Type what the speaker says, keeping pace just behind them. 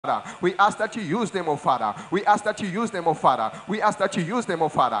We ask that you use them, oh Father. We ask that you use them, oh Father. We ask that you use them, oh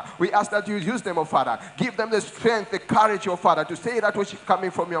Father. We ask that you use them, oh Father. Give them the strength, the courage, oh Father, to say that which is coming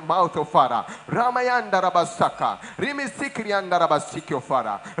from your mouth, oh Father. Ramayanda Rabasaka. Rimisikrianda Rabasiki, oh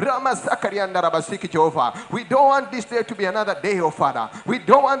Father. Ramasakarianda Rabasiki, Jehovah. We don't want this day to be another day, oh Father. We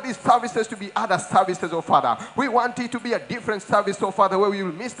don't want these services to be other services, oh Father. We want it to be a different service, oh Father, where we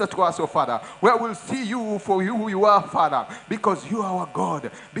will minister to us, oh Father. Where we'll see you for you who you are, Father. Because you are our God.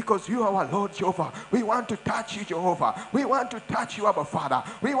 Because you are our Lord Jehovah. We want to touch you, Jehovah. We want to touch you, Abba Father.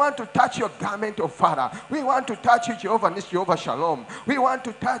 We want to touch your garment, oh Father. We want to touch you, Jehovah, this Jehovah Shalom. We want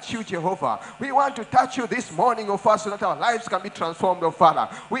to touch you, Jehovah. We want to touch you this morning, oh Father, so that our lives can be transformed, oh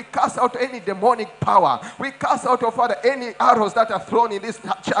Father. We cast out any demonic power. We cast out, oh Father, any arrows that are thrown in this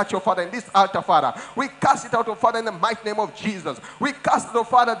church, oh Father, in this altar, Father. We cast it out, oh Father, in the mighty name of Jesus. We cast, oh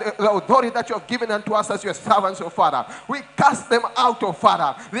Father, the authority that you have given unto us as your servants, oh Father. We cast them out, oh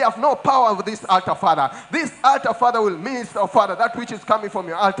Father. They have no power over this altar, Father. This altar, Father, will minister, oh Father, that which is coming from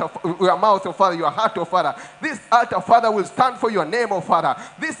your altar, your mouth, oh Father, your heart, oh Father. This altar, Father, will stand for your name, oh Father.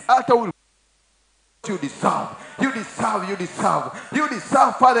 This altar will you deserve, you deserve, you deserve, you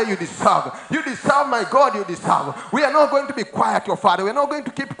deserve, Father, you deserve, you deserve, my God, you deserve. We are not going to be quiet, oh Father. We are not going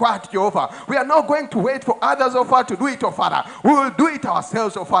to keep quiet, Jehovah. We are not going to wait for others, oh Father, to do it, oh Father. We will do it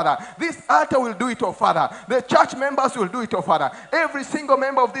ourselves, oh Father. This altar will do it, oh Father. The church members will do it, oh Father. Every single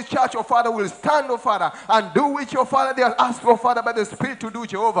member of this church, oh Father, will stand, oh Father, and do which, oh Father, they are asked, oh Father, by the Spirit to do,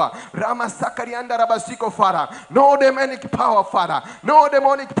 Jehovah. Rama Sakarianda Rabasiko, Father. No demonic power, Father. No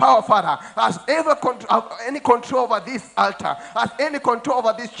demonic power, Father, has ever any control over this altar, has any control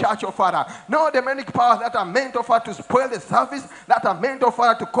over this church, oh Father. No demonic powers that are meant, oh Father, to spoil the service, that are meant, oh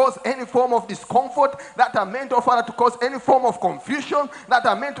Father, to cause any form of discomfort, that are meant, oh Father, to cause any form of confusion, that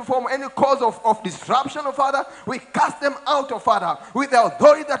are meant to form any cause of disruption, oh Father. We cast them out, oh Father, with the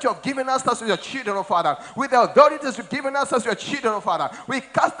authority that you have given us as your children, oh Father. With the authority that you have given us as your children, oh Father. We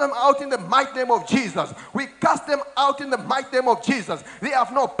cast them out in the mighty name of Jesus. We cast them out in the mighty name of Jesus. They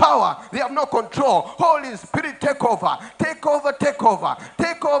have no power. They have no control. Holy Spirit, take over. Take over, take over.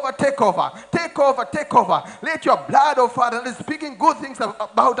 Take over, take over. Take over, take over. Let your blood, oh Father, that is speaking good things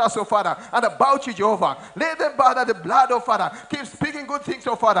about us, oh Father, and about you, Jehovah. Let the blood, oh Father, keep speaking good things,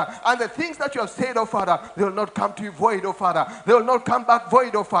 oh Father. And the things that you have said, oh Father, they will not come to you void, oh Father. They will not come back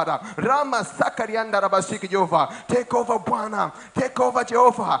void, oh Father. Rama Sakarianda Rabasiki, Jehovah. Take over, Buana. Take over,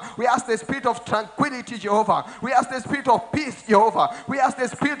 Jehovah. We ask the spirit of tranquility, Jehovah. We ask the spirit of peace, Jehovah. We ask the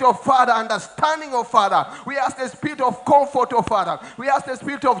spirit of, Father, understanding, oh Father. We ask the spirit of comfort, oh Father. We ask the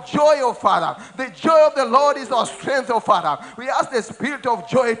spirit of joy, oh Father. The joy of the Lord is our strength, oh Father. We ask the spirit of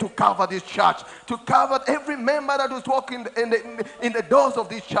joy to cover this church, to cover every member that is walking in the doors of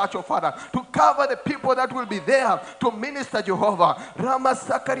this church, oh Father, to cover the people that will be there to minister, Jehovah. Rama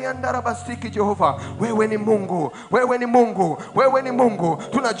Sakarianda Rabasiki, Jehovah. Wewe ni Mungu, wewe ni Mungu, wewe ni Mungu.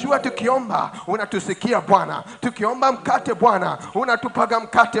 Tunajua tukiomba unatusikia Bwana. Tukiomba mkate Bwana, unatupaga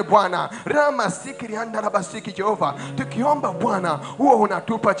mkate Bwana. Rama Sikirianda Rabasiki, Jehovah. Tukiomba Bwana, huo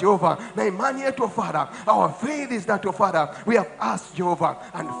unatupa, Jehovah. Na imani yetu, Father, our faith is that, oh Father, we have asked, Jehovah,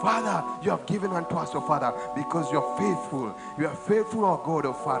 and Father, you have given unto us, oh Father, because you are faithful. You are faithful, oh God,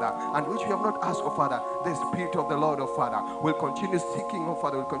 oh Father, and which we have not asked, oh Father. The Spirit of the Lord, oh Father, will continue seeking, oh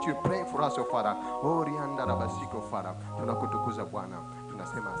Father, will continue praying for us, oh Father. Oh Rianda Rabasiki, oh Father, tunakutukuza Bwana.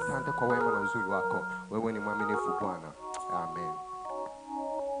 Tunasema asante kwa wema na uzuri wako. Wewe ni mwaminifu Bwana. Amen.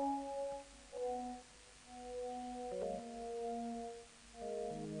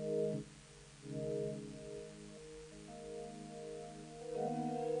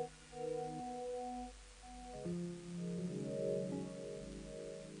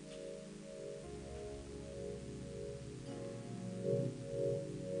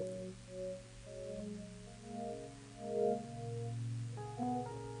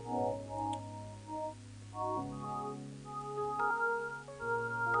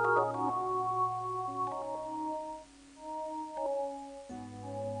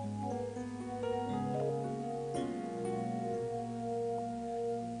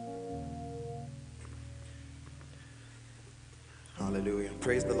 Hallelujah.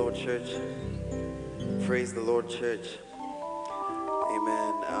 Praise the Lord, church. Praise the Lord, church.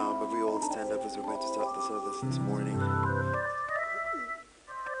 Amen. If we all stand up as we're going to start the service this morning.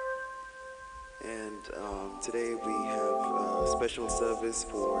 And today we have a special service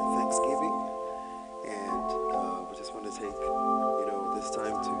for Thanksgiving. And we just want to take, this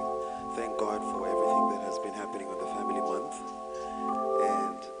time to thank God for everything that has been happening on the Family Month.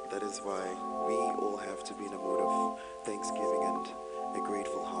 And that is why we all have to be in a mood of thanksgiving and a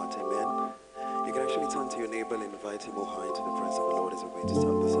grateful heart. Amen. You can actually turn to your neighbor and invite him or her into the presence of the Lord as we're going to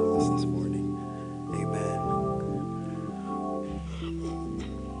start the service this morning. Amen.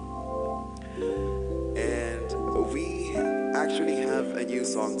 And we actually have a new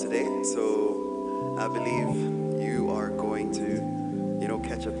song today, so I believe you are going to,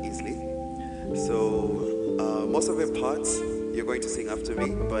 catch up easily. So most of the parts you're going to sing after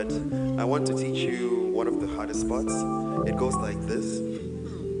me, but I want to teach you one of the hardest parts. It goes like this.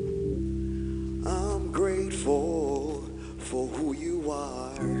 I'm grateful for who you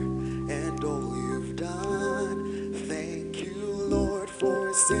are and all you've done. Thank you, Lord,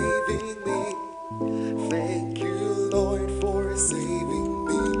 for saving me. Thank you, Lord, for saving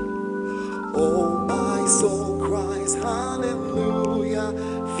me. Oh, my soul cries hallelujah.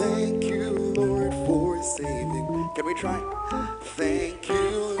 Thank you, Lord, for saving. Can we try? Thank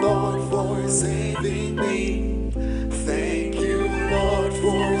you, Lord, for saving me. Thank you, Lord,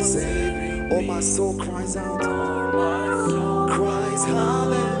 for saving. Oh, my soul cries out. Cries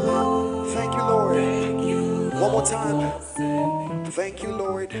hallelujah. Thank you, Lord. One more time. Thank you,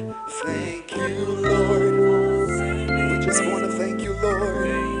 Lord. Thank you, Lord. We just want to thank you, Lord.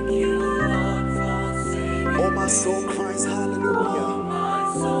 Oh, my soul cries hallelujah.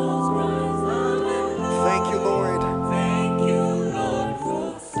 Thank you, Lord.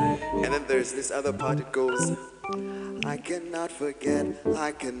 And then there's this other part, it goes, I cannot forget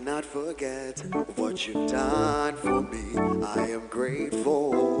what you've done for me. I am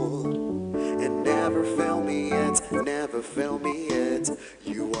grateful and never fail me yet, never fail me yet.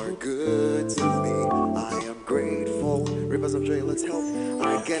 You are good to me. I am grateful. Rivers of joy, let's help.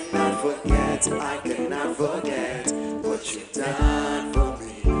 I cannot forget what you've done for me.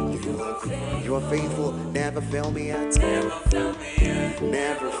 You are faithful, never fail me yet,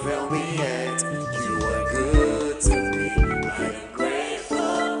 never fail me yet. You are good to me. I am grateful.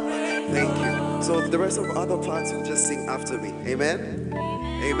 Thank you. So the rest of the other parts will just sing after me. Amen?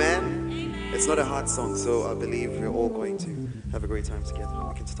 Amen? It's not a hard song, so I believe we're all going to have a great time together.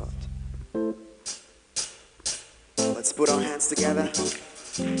 We can start. Let's put our hands together.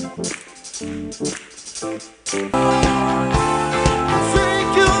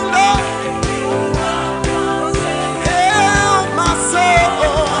 Thank you, Lord. Help my soul.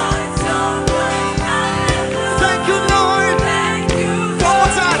 Thank you, Lord. One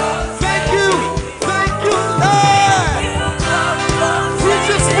more time. Thank you, Lord. We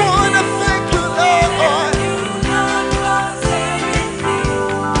just want to thank you, Lord.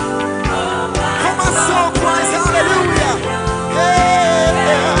 For my soul cries hallelujah.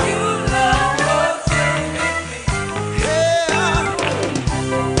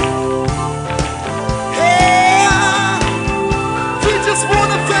 We just want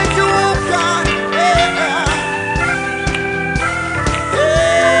to thank you, oh God.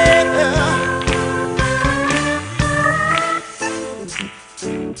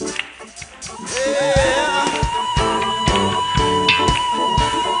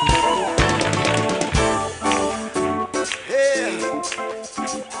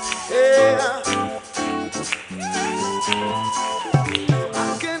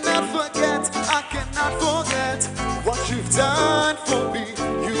 I cannot forget what you've done for me.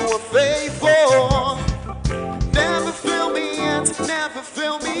 You are faithful, never fail me yet, never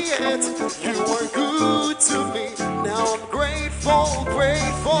fail me yet. You are good to me. Now I'm grateful.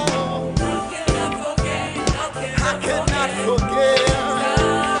 I cannot forget.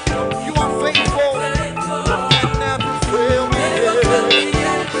 You are faithful and never fail me yet.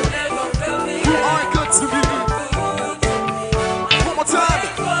 You are good to me. One more time.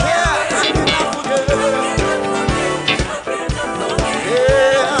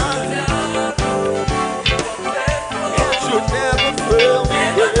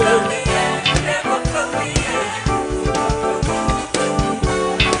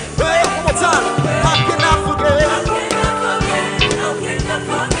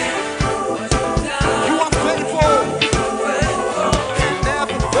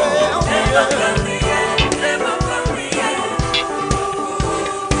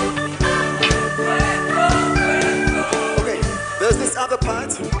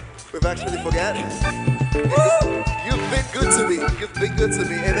 We've actually forgot. You've been good to me. You've been good to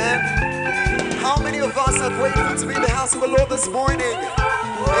me. Amen. How many of us are grateful to be in the house of the Lord this morning?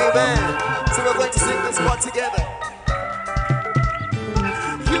 Amen. So we're going to sing this part together.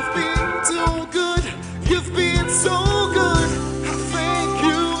 You've been too good. You've been so good. I thank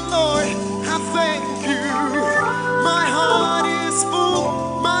you, Lord. I thank you. My heart is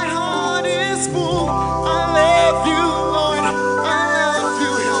full. My heart is full. I love you, Lord.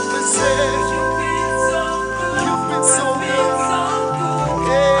 You've been so good.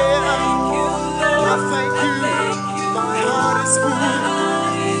 Yeah. I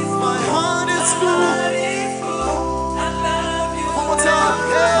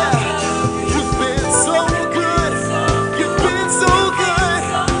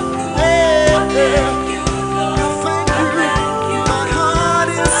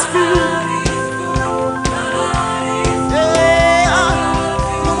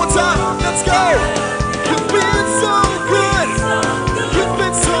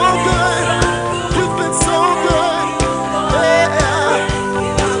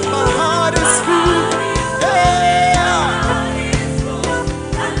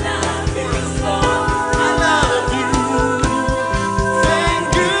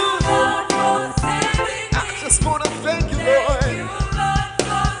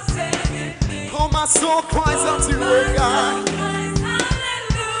my soul cries out to you, oh God.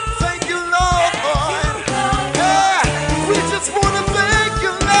 Thank you, Lord. Yeah, we just want to thank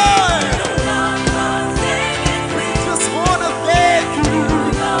you, Lord. We just want to thank you.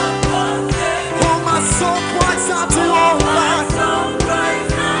 Oh, my soul cries out to you, oh God.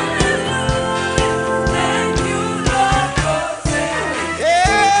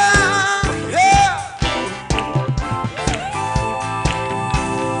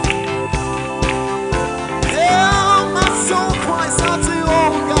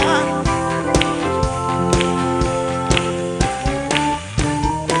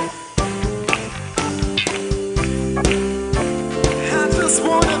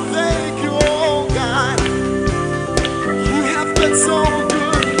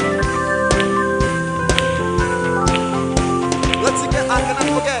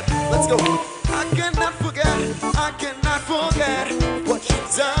 What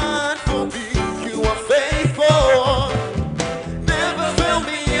you've done for me, you are faithful. Never failed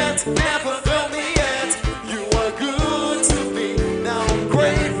me yet, never failed me yet. You are good to me, now I'm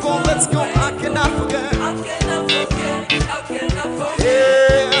grateful. Let's go, I cannot forget. I cannot forget, I cannot forget.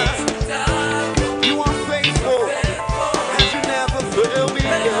 Yeah, you are faithful, and you never failed me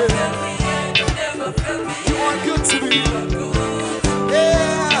yet. You are good to me.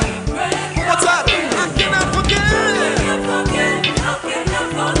 Yeah, one more time, I cannot forget.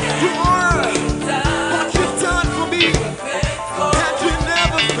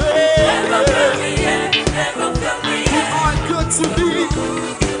 To me,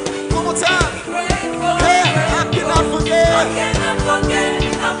 one more time. Hey, I cannot forget. I cannot forget.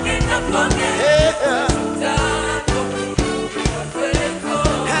 I cannot forget.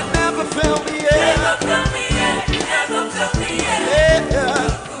 And never failed me yet. Never failed me yet. Never failed me yet.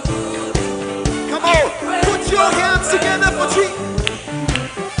 Come on, put your hands together for Jesus.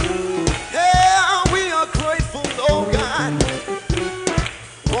 Yeah, we are grateful, oh God.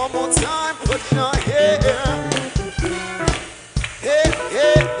 One more time, put your hands.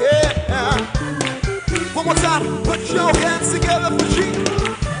 One more time, put your hands together for Jesus.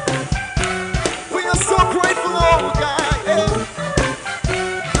 We are so grateful, oh God. Yeah.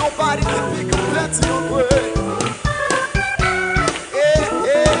 Nobody can be compared to your word. Yeah.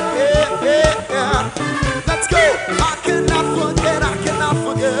 Let's go. I cannot forget, I cannot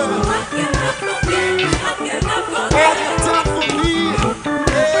forget. I cannot forget, I cannot forget. All you've done for me.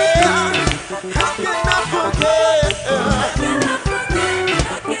 Yeah. I cannot forget.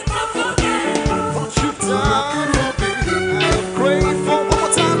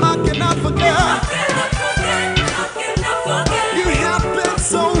 You have been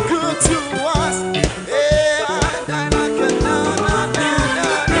so good to us.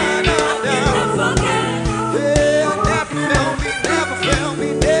 Never fail me,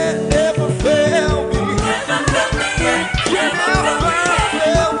 never fail me. You never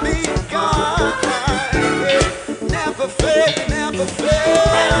fail me, God. Never fail me, never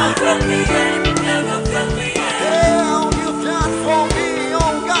fail me. You've done for me, oh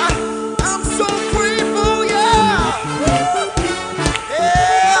God. I'm so grateful, yeah.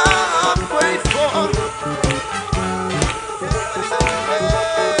 I'm grateful.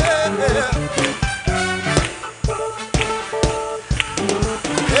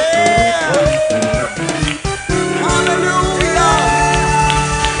 Hallelujah.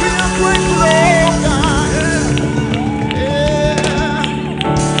 We are grateful, oh God.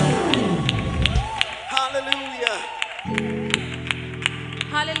 Hallelujah.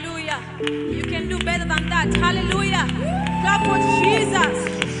 Hallelujah. You can do better than that. Hallelujah. Clap for Jesus.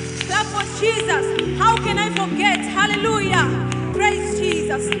 Clap for Jesus. How can I forget? Hallelujah. Praise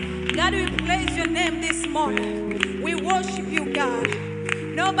Jesus. God, we praise your name this morning. We worship you, God.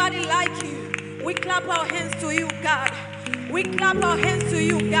 Nobody like you. We clap our hands to you, God. We clap our hands to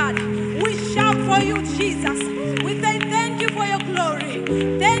you, God. We shout for you, Jesus. We say thank you for your glory.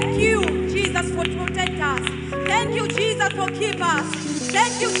 Thank you, Jesus, for protecting us. Thank you, Jesus, for keeping us.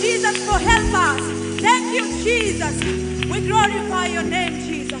 Thank you, Jesus, for helping us. Thank you, Jesus. We glorify your name,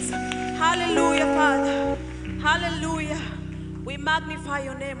 Jesus. Hallelujah, Father. Hallelujah. We magnify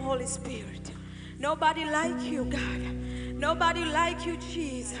your name, Holy Spirit. Nobody like you, God. Nobody like you,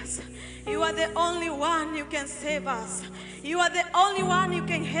 Jesus. You are the only one who can save us. You are the only one who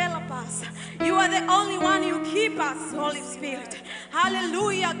can help us. You are the only one who keep us, Holy Spirit.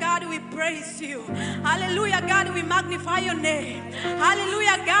 Hallelujah, God, we praise you. Hallelujah, God, we magnify your name.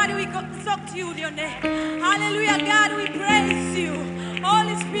 Hallelujah, God, we talk to you with your name. Hallelujah, God, we praise you.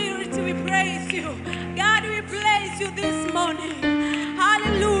 Holy Spirit, we praise you. God, we praise you this morning.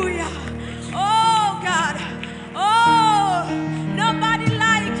 Hallelujah. Oh, God. Oh, nobody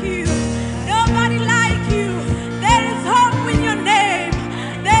like you. Nobody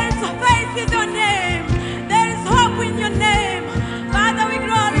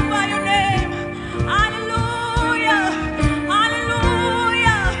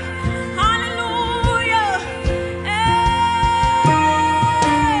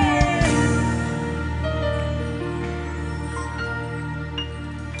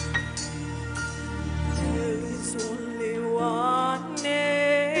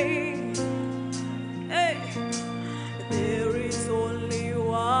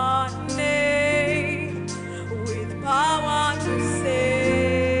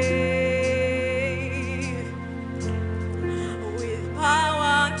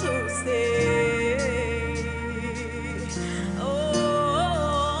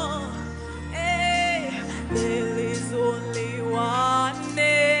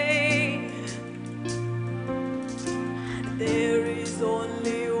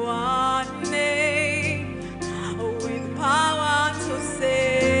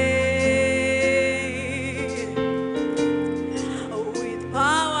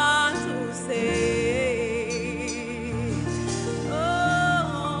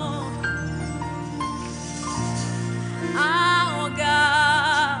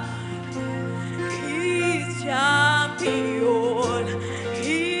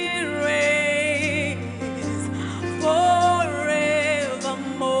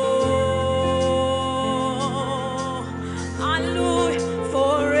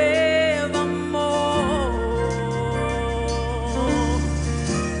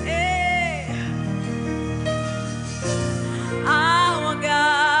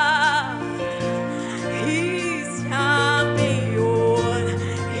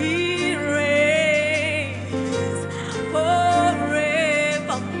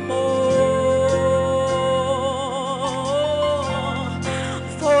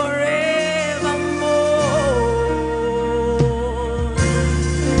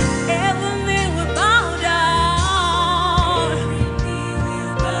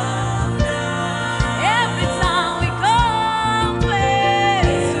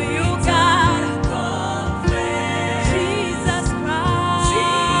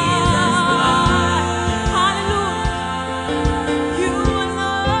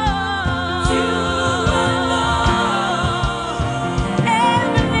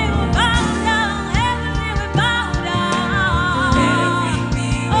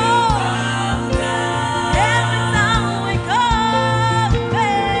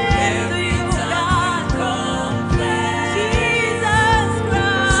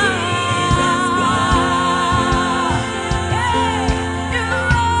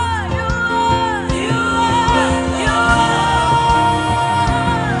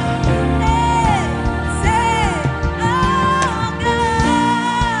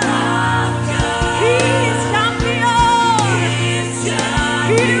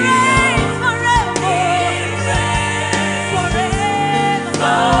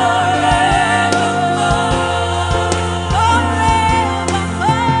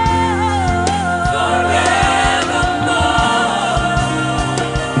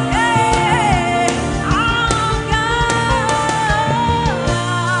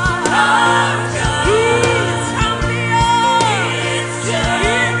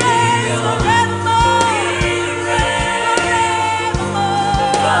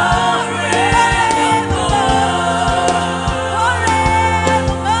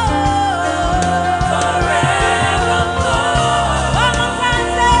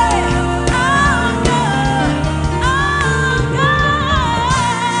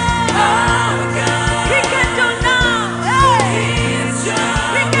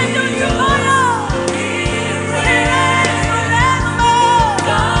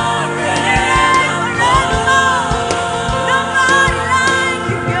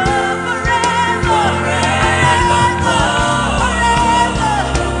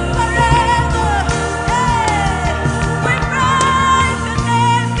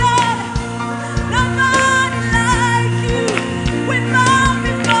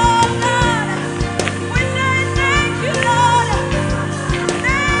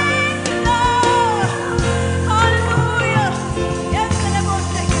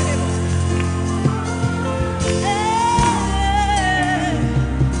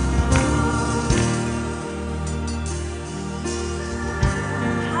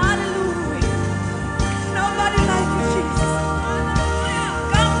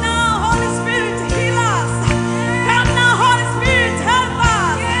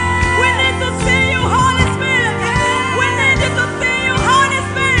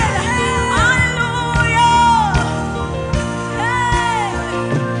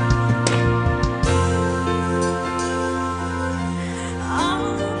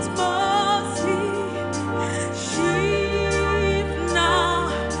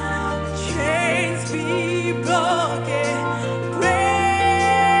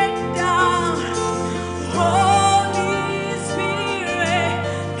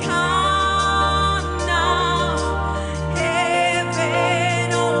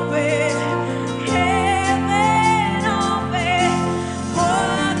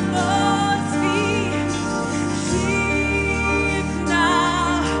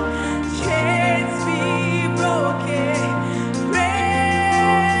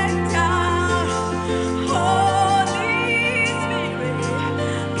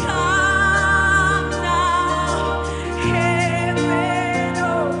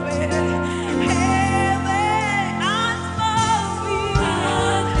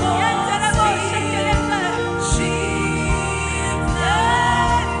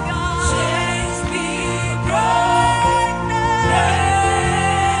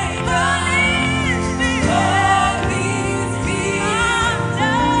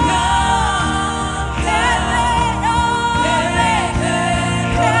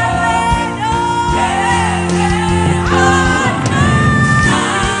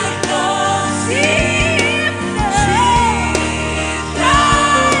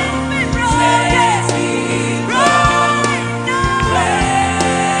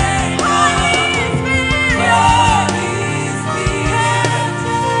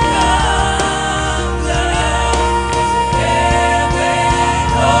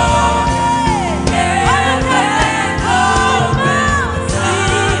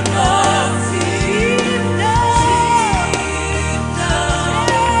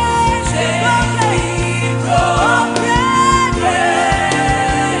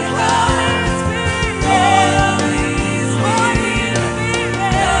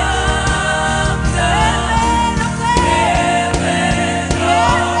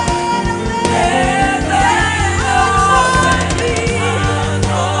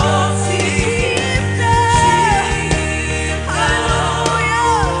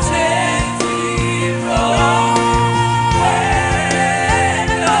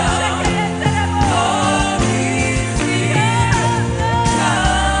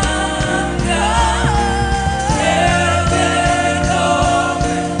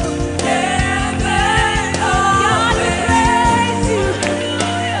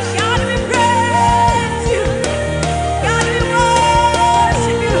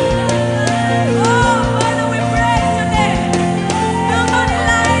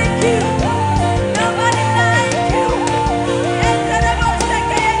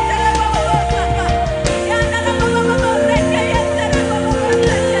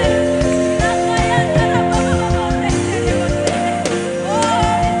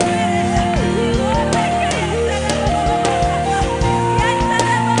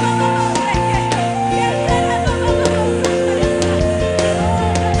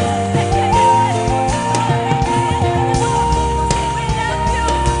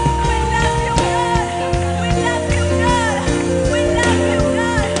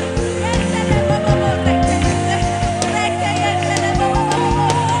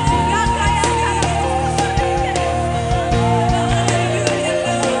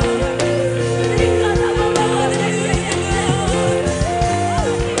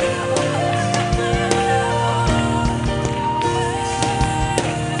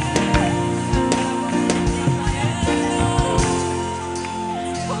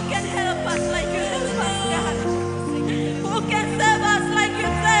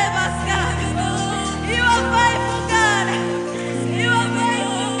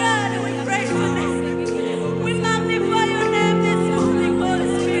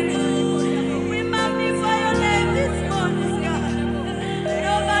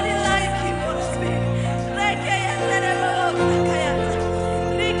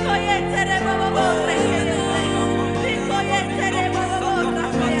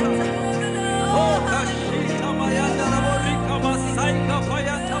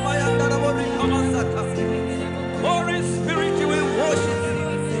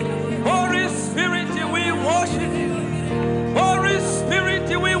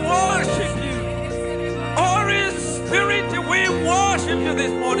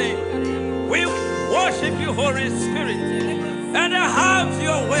this morning. We worship you, Holy Spirit. And have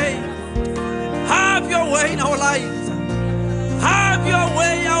your way. Have your way in our lives. Have your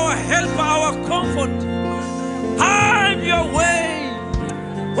way, our help, our comfort. Have your way.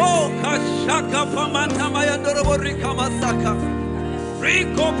 Oh, Kashaka Pamanta Mayandorobo Rika Masaka.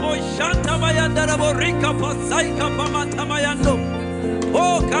 Riko Po Shanta Mayandorobo Rika Pasaika Pamanta Mayando.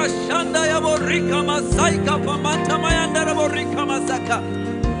 Oh, Kashanda Yabo Rika Masaika Pamanta Mayandorobo Rika Masaka.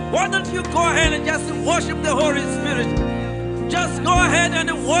 Why don't you go ahead and just worship the Holy Spirit? Just go ahead and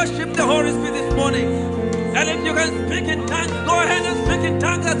worship the Holy Spirit this morning. And if you can speak in tongues, go ahead and speak in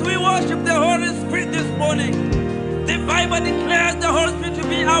tongues as we worship the Holy Spirit this morning. The Bible declares the Holy Spirit to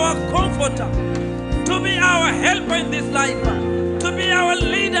be our comforter, to be our helper in this life, to be our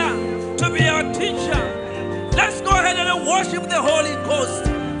leader, to be our teacher. Let's go ahead and worship the Holy Ghost.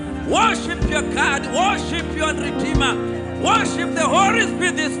 Worship your God, worship your Redeemer, worship the Holy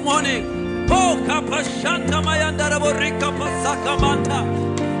Spirit this morning. Oh, Kapashanta Mayandara Rika Pasaka Manta.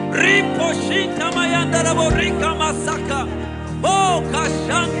 Riposhinta Mayandara Rika Masaka. Oh,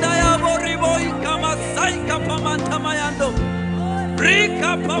 Kashanda Yaboribo Ika Masaika Pamanta Mayando.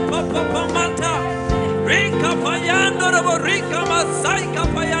 Rika Papa Manta. Rika Payandora Rika Masaika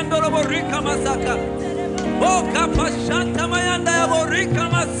Payandora Rika Masaka. Oh, Kapashanta Mayanda Yaborika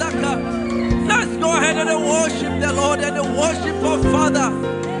Masaka. Let's go ahead and worship the Lord and worship our Father.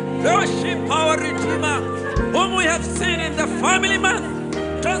 Worship our Redeemer, whom we have seen in the family man,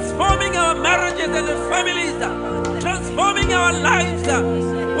 transforming our marriages and the families, transforming our lives.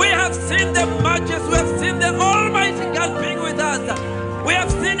 We have seen the majesty, we have seen the Almighty God being with us. We have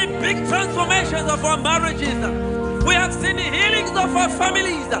seen the big transformations of our marriages. We have seen the healings of our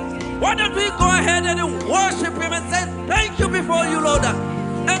families. Why don't we go ahead and worship Him and say thank you before you, Lord,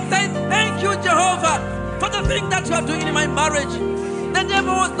 and say thank you, Jehovah, for the thing that you are doing in my marriage. The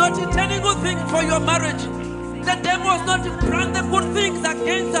devil was not intending good things for your marriage. The devil was not planning the good things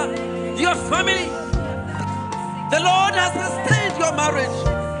against your family. The Lord has sustained your marriage.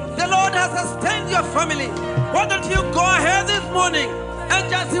 The Lord has sustained your family. Why don't you go ahead this morning and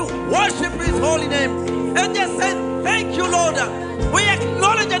just worship His holy name and just say, thank you, Lord. We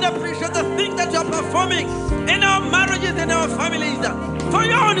acknowledge and appreciate the things that you are performing in our marriages and our families. For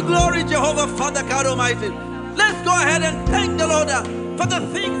your own glory, Jehovah, Father God Almighty. Let's go ahead and thank the Lord for the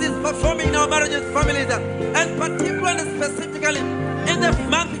things He's performing in our marriages, families, and particularly, specifically, in the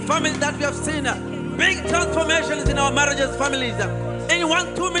families that we have seen. Big transformations in our marriages, families. In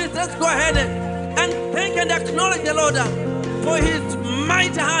 1-2 minutes, let's go ahead and thank and acknowledge the Lord for His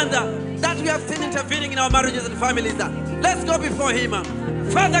mighty hand that we have seen intervening in our marriages and families. Let's go before Him.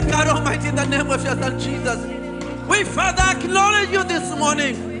 Father God Almighty, in the name of your Son Jesus, we, Father, acknowledge you this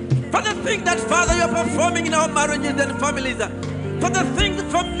morning for the things that, Father, you're performing in our marriages and families. For the things,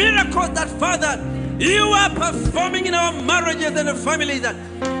 for miracles that, Father, you are performing in our marriages and families.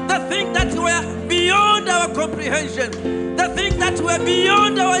 The things that were beyond our comprehension. The things that were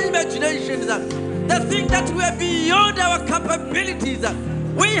beyond our imaginations. The things that were beyond our capabilities.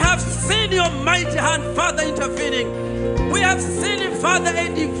 We have seen your mighty hand, Father, intervening. We have seen, Father, a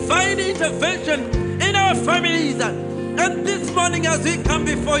divine intervention in our families. And this morning as we come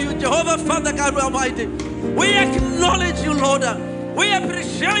before you, Jehovah, Father God Almighty, we acknowledge you, Lord. We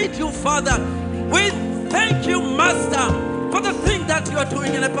appreciate you, Father. We thank you, Master, for the thing that you are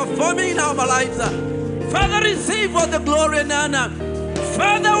doing and performing in our lives. Father, receive all the glory and honor.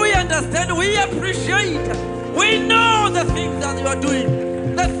 Father, we understand, we appreciate, we know the things that you are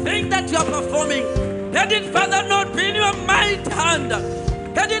doing, the things that you are performing. Had it, Father, not been your mighty hand,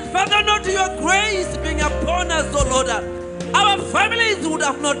 had it, Father, not your grace being upon us, oh Lord, our families would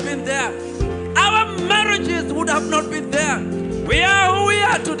have not been there. Our marriages would have not been there. We are who we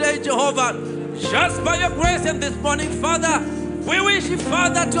are today, Jehovah, just by your grace. And this morning, Father, we wish you,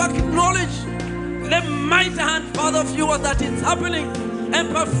 Father, to acknowledge the mighty hand, Father, of yours that is happening and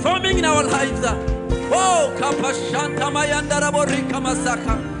performing in our lives. Oh, Kapashanta Mayandarabo Rika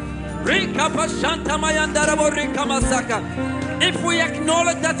Masaka. Rika Pashanta Mayandarabo Rika Masaka. If we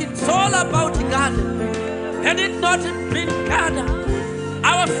acknowledge that it's all about God, had it not been God,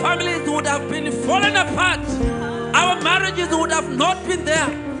 our families would have been fallen apart. Our marriages would have not been there.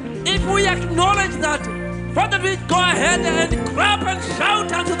 If we acknowledge that, Father, we go ahead and clap and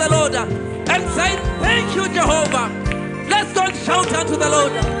shout unto the Lord and say, thank you, Jehovah. Let's go and shout unto the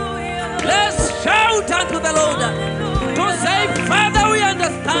Lord. Let's shout unto the Lord to say, Father, we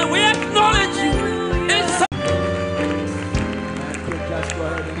understand, we acknowledge you. It's so Just go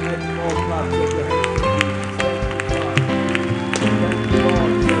ahead and make more claps of your hands. Thank you,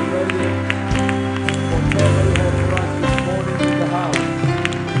 Lord. Get ready. Whatever you have for us this morning in the house.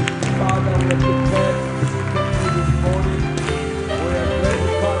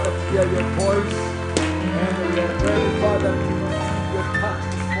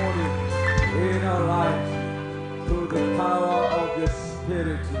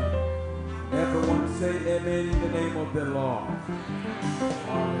 say amen in the name of the Lord.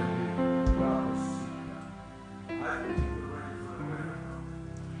 Hallelujah. I believe we're ready for the word of God.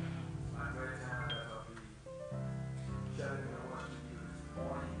 My great time that I'll be sharing the word to you this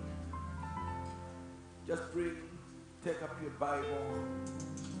morning. Just take up your Bible,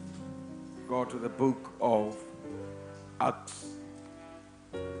 go to the book of Acts.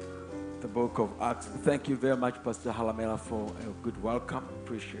 The book of Acts. Thank you very much, Pastor Halamela, for a good welcome.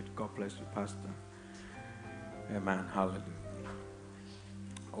 Appreciate it. God bless you, Pastor. Amen. Hallelujah.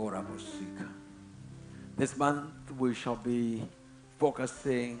 Ora Musika. This month we shall be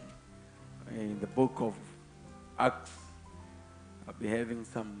focusing in the book of Acts. I'll be having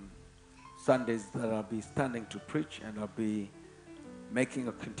some Sundays that I'll be standing to preach, and I'll be making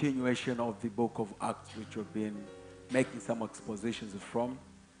a continuation of the book of Acts, which we've been making some expositions from.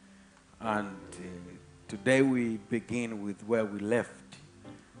 And today we begin with where we left,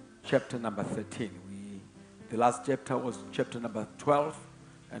 chapter number 13. The last chapter was chapter number 12,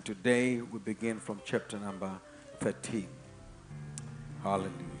 and today we begin from chapter number 13.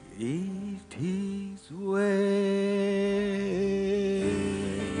 Hallelujah. It is well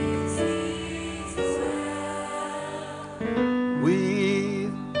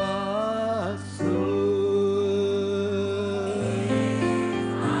with my soul.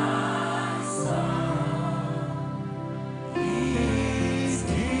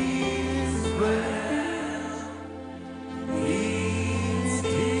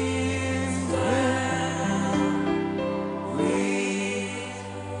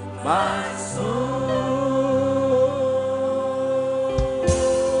 My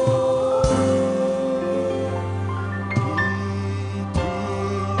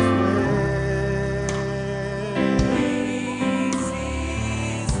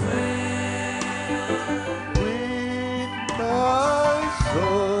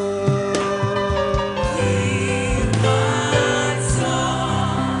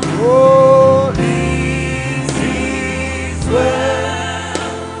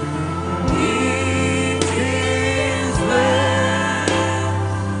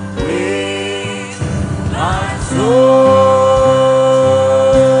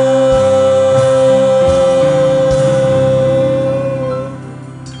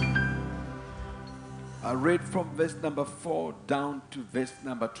I read from verse number 4 down to verse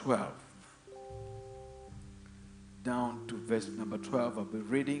number 12. Down to verse number 12. I'll be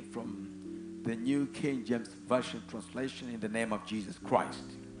reading from the New King James Version translation in the name of Jesus Christ.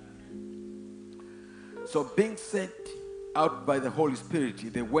 So being sent out by the Holy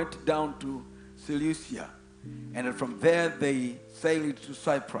Spirit, they went down to Seleucia, and from there they sailed to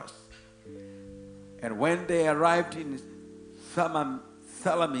Cyprus. And when they arrived in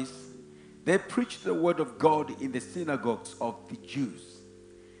Salamis, they preached the word of God in the synagogues of the Jews.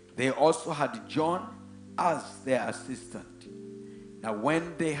 They also had John as their assistant. Now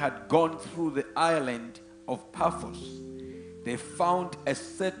when they had gone through the island of Paphos, they found a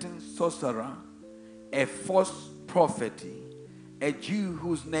certain sorcerer, a false prophet, a Jew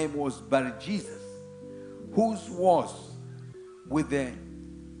whose name was Bar-Jesus, whose was with the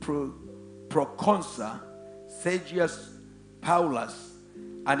proconsul Sergius Paulus,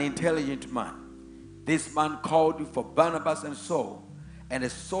 an intelligent man. This man called for Barnabas and Saul,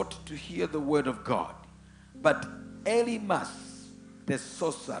 and sought to hear the word of God. But Elymas the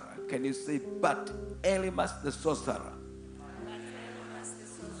sorcerer, can you say, but Elymas the sorcerer?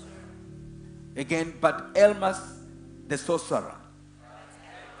 Again, but Elymas the sorcerer.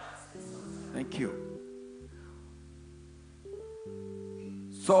 Thank you.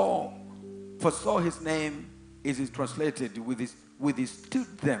 So, for Saul his name is translated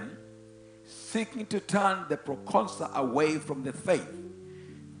withstood them, seeking to turn the proconsul away from the faith.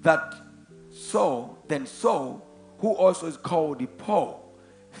 That then Saul, who also is called Paul,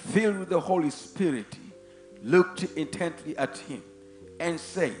 filled with the Holy Spirit, looked intently at him and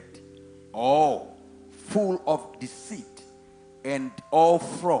said, "Oh, full of deceit and all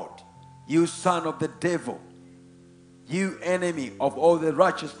fraud, you son of the devil, you enemy of all the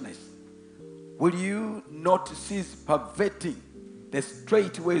righteousness, will you not cease perverting the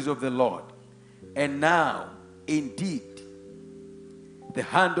straight ways of the Lord? And now, indeed, the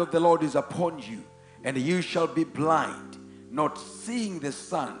hand of the Lord is upon you, and you shall be blind, not seeing the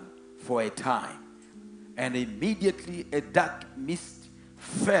sun for a time." And immediately a dark mist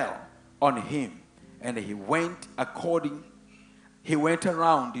fell on him, and he went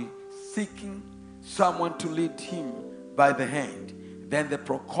around seeking someone to lead him by the hand. Then the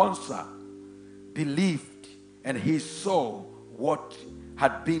proconsul believed, and he saw what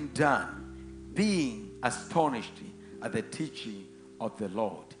had been done, being astonished at the teaching of the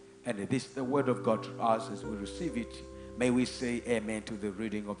Lord. And this is the word of God to us. As we receive it, may we say amen to the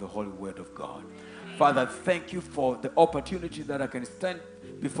reading of the holy word of God. Father, thank you for the opportunity that I can stand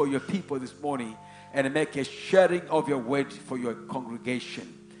before your people this morning and make a sharing of your word for your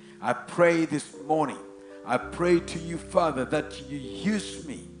congregation. I pray this morning, I pray to you, Father, that you use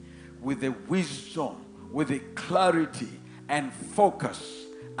me with the wisdom, with the clarity and focus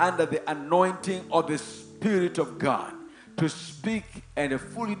under the anointing of the Spirit of God to speak and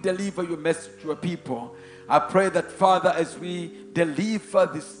fully deliver your message to your people. I pray that, Father, as we deliver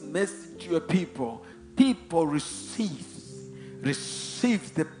this message to your people, people receive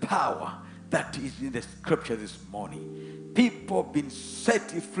the power that is in the scripture this morning. People been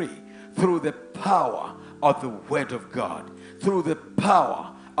set free through the power of the word of God, through the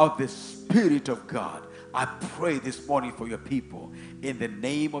power of the Spirit of God. I pray this morning for your people. In the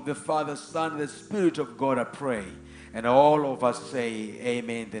name of the Father, Son, and the Spirit of God, I pray. And all of us say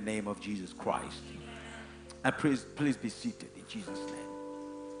amen in the name of Jesus Christ. And please be seated in Jesus' name.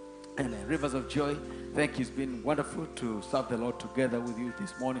 Amen. Rivers of Joy, thank you. It's been wonderful to serve the Lord together with you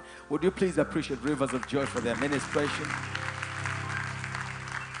this morning. Would you please appreciate Rivers of Joy for their ministration?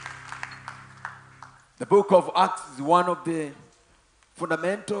 The book of Acts is one of the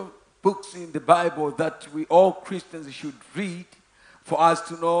fundamental books in the Bible that we all Christians should read for us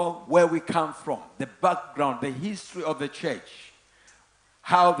to know where we come from, the background, the history of the church,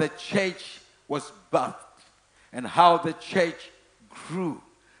 how the church was birthed, and how the church grew,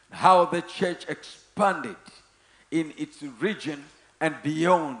 how the church expanded in its region and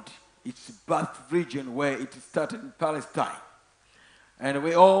beyond its birth region where it started in Palestine. And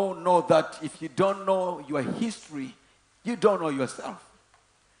we all know that if you don't know your history, you don't know yourself.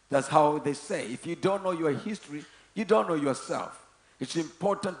 That's how they say. If you don't know your history, you don't know yourself. It's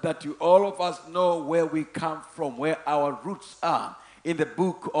important that all of us know where we come from, where our roots are. In the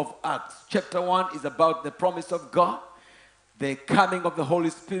book of Acts, chapter 1 is about the promise of God, the coming of the Holy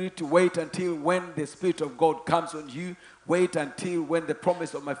Spirit. To wait until when the Spirit of God comes on you. Wait until when the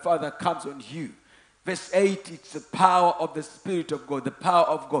promise of my Father comes on you. Verse 8, it's the power of the Spirit of God, the power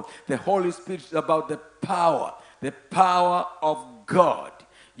of God. The Holy Spirit is about the power of God.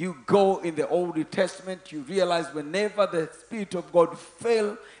 You go in the Old Testament, you realize whenever the Spirit of God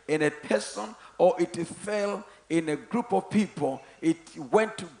fell in a person or it fell in a group of people, it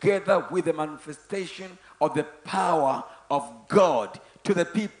went together with the manifestation of the power of God to the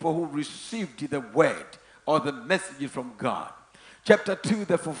people who received the word or the message from God. Chapter 2,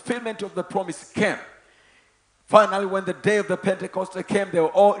 the fulfillment of the promise came. Finally, when the day of the Pentecost came, they were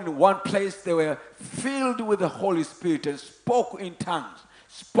all in one place. They were filled with the Holy Spirit and spoke in tongues,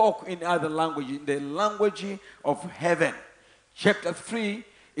 spoke in other languages, in the language of heaven. Chapter 3,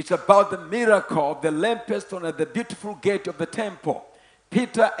 it's about the miracle of the lampstand at the beautiful gate of the temple.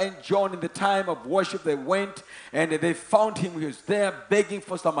 Peter and John, in the time of worship, they went and they found him. He was there begging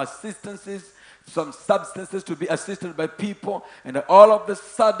for some assistances, some substances to be assisted by people. And all of a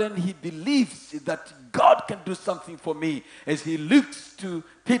sudden, he believes that God can do something for me. As he looks to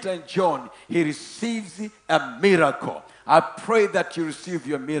Peter and John, he receives a miracle. I pray that you receive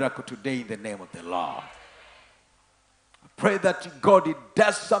your miracle today in the name of the Lord. I pray that God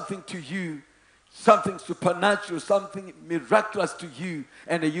does something to you, something supernatural, something miraculous to you,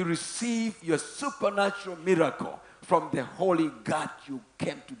 and you receive your supernatural miracle from the holy God you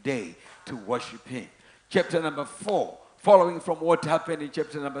came today to worship him. Chapter number 4, following from what happened in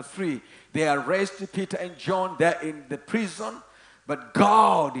chapter number 3, they arrested Peter and John. They're in the prison, but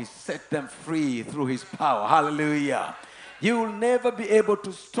God has set them free through his power. Hallelujah. You will never be able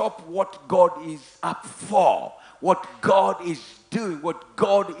to stop what God is up for, what God is doing, what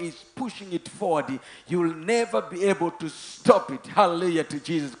God is pushing it forward. You will never be able to stop it. Hallelujah to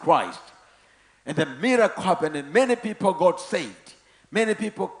Jesus Christ. And the miracle happened, and many people got saved. Many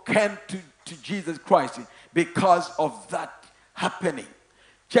people came to Jesus Christ because of that happening.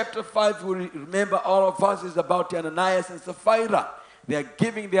 Chapter 5, we remember all of us, is about Ananias and Sapphira. They are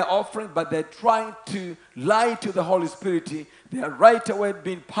giving their offering, but they're trying to lie to the Holy Spirit. They are right away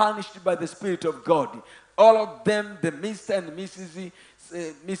being punished by the Spirit of God. All of them, the Mr. and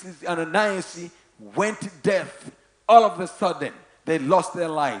Mrs. Ananias, went to death. All of a sudden, they lost their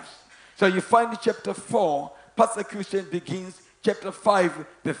lives. So you find in chapter 4, persecution begins. Chapter 5,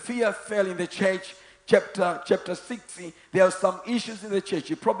 the fear fell in the church. Chapter 6, there are some issues in the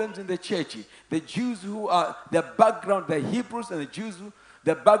church, problems in the church. The Jews who are, their background, the Hebrews, and the Jews who,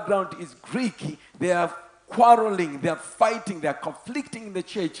 their background is Greek. They are quarreling, they are fighting, they are conflicting in the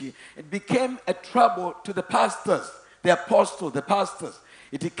church. It became a trouble to the pastors, the apostles, the pastors.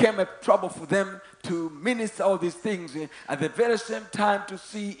 It became a trouble for them to minister all these things at the very same time to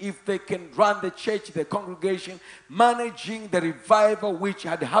see if they can run the church, the congregation, managing the revival which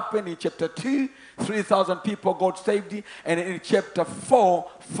had happened in chapter 2, 3,000 people got saved, and in chapter 4,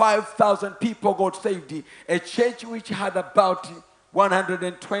 5,000 people got saved. A church which had about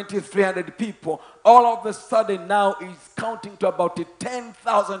 120, 300 people, all of a sudden now is counting to about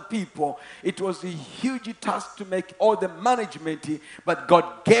 10,000 people. It was a huge task to make all the management, but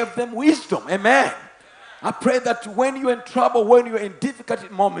God gave them wisdom. Amen. I pray that when you're in trouble, when you're in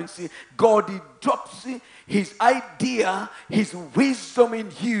difficult moments, God drops His idea, His wisdom in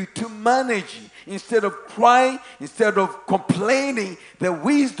you to manage. Instead of crying, instead of complaining, the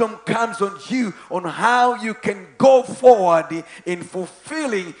wisdom comes on you on how you can go forward in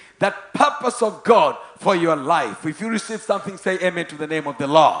fulfilling that purpose of God for your life. If you receive something, say amen to the name of the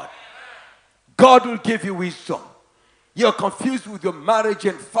Lord. God will give you wisdom. You're confused with your marriage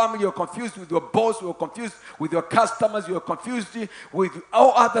and family. You're confused with your boss. You're confused with your customers. You're confused with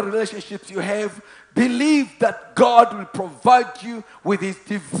all other relationships you have. Believe that God will provide you with His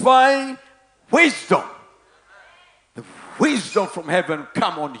divine wisdom. The wisdom from heaven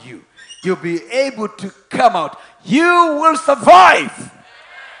come on you. You'll be able to come out. You will survive.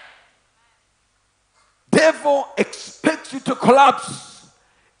 Devil expects you to collapse.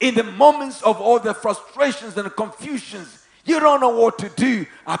 In the moments of all the frustrations and confusions, you don't know what to do.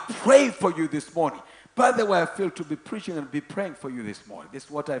 I pray for you this morning. By the way, I feel to be preaching and be praying for you this morning. This is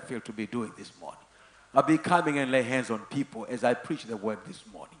what I feel to be doing this morning. I'll be coming and lay hands on people as I preach the word this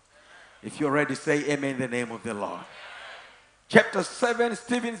morning. If you're ready, say amen in the name of the Lord. Chapter 7,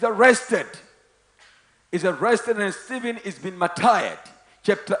 Stephen is arrested. He's arrested and Stephen is being martyred.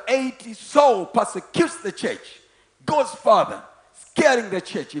 Chapter 8, Saul persecutes the church. Goes further. Scaring the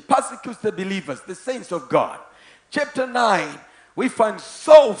church. He persecutes the believers, the saints of God. Chapter 9, we find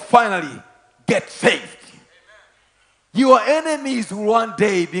Saul finally gets saved. Amen. Your enemies will one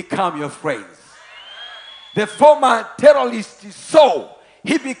day become your friends. The former terrorist Saul,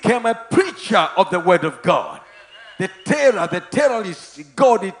 he became a preacher of the word of God. The terrorist,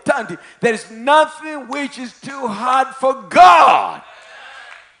 God, he turned him. There is nothing which is too hard for God.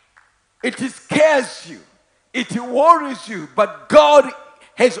 It scares you. It worries you, but God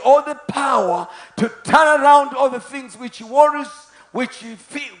has all the power to turn around all the things which worries, which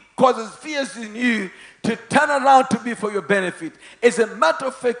causes fears in you, to turn around to be for your benefit. As a matter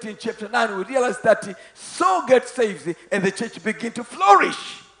of fact, in chapter 9, we realize that Saul gets saved and the church begins to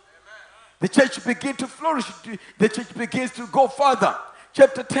flourish. The church begins to flourish. The church begins to go further.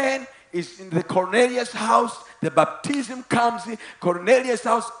 Chapter 10 is in the Cornelius house. The baptism comes in Cornelius'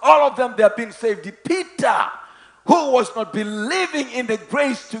 house. All of them, they have been saved. Peter, who was not believing in the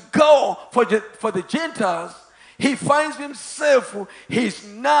grace to go for the Gentiles, he finds himself, he's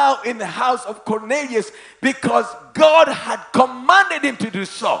now in the house of Cornelius because God had commanded him to do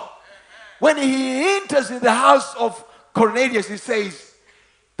so. When he enters in the house of Cornelius, he says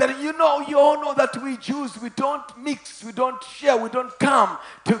that, you all know that we Jews, we don't mix, we don't share, we don't come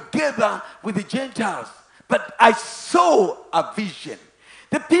together with the Gentiles. But I saw a vision.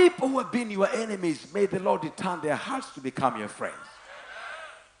 The people who have been your enemies, may the Lord turn their hearts to become your friends.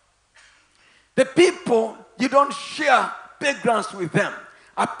 The people, you don't share backgrounds with them.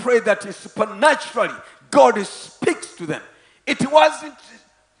 I pray that supernaturally God speaks to them. It wasn't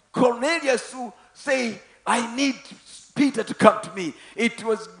Cornelius who say, I need Peter to come to me. It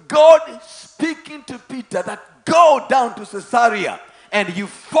was God speaking to Peter that go down to Caesarea. And you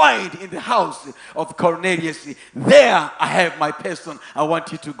find in the house of Cornelius, there I have my person I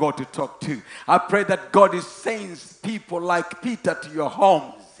want you to go to talk to. I pray that God is sending people like Peter to your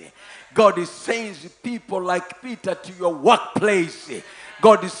homes. God is sending people like Peter to your workplace.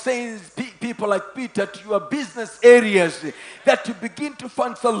 God is sending people like Peter to your business areas, that you begin to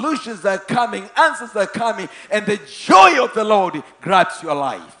find solutions are coming, answers are coming, and the joy of the Lord grabs your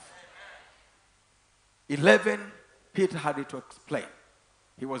life. 11, Peter had to explain.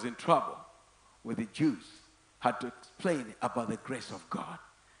 He was in trouble with the Jews. Had to explain about the grace of God.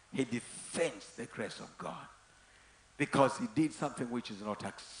 He defends the grace of God because he did something which is not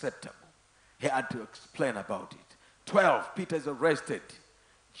acceptable. He had to explain about it. 12, Peter is arrested.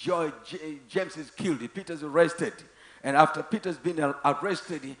 James is killed. Peter is arrested. And after Peter's been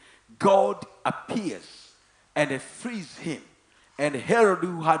arrested, God appears and frees him. And Herod,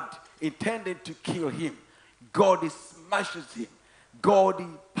 who had intended to kill him, God smashes him. God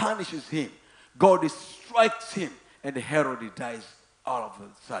punishes him. God strikes him. And Herod dies all of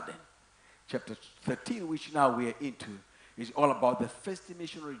a sudden. Chapter 13, which now we are into, is all about the first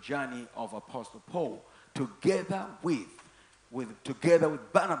missionary journey of Apostle Paul, together with together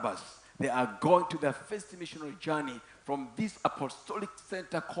with Barnabas, they are going to their first missionary journey from this apostolic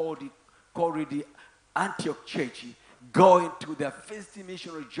center called the Antioch Church, going to their first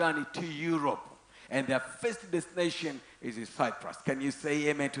missionary journey to Europe. And their first destination is in Cyprus. Can you say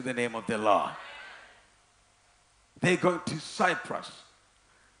amen to the name of the Lord? They're going to Cyprus.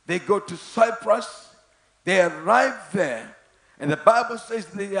 They go to Cyprus. They arrive there. And the Bible says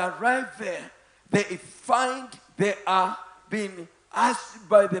they arrive there. They find they are being asked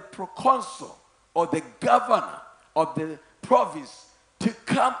by the proconsul or the governor of the province to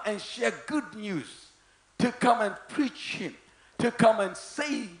come and share good news, to come and preach him, to come and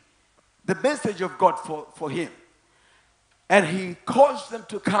say the message of God for him. And he calls them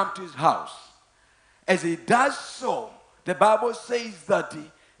to come to his house. As he does so, the Bible says that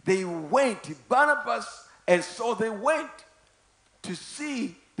they went, Barnabas and Saul, they went to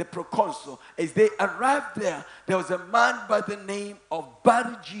see the proconsul. As they arrived there, there was a man by the name of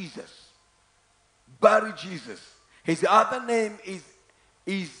Bar-Jesus. Bar-Jesus. His other name is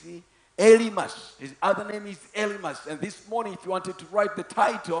Elymas. His other name is Elymas. And this morning, if you wanted to write the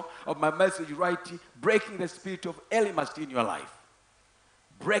title of my message, write Breaking the Spirit of Elymas in Your Life.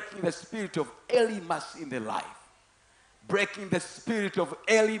 Breaking the spirit of Elymas in the life. Breaking the spirit of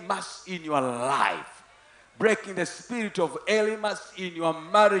Elymas in your life. Breaking the spirit of Elymas in your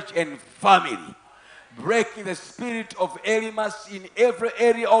marriage and family. Breaking the spirit of Elymas in every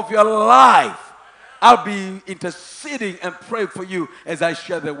area of your life. I'll be interceding and praying for you as I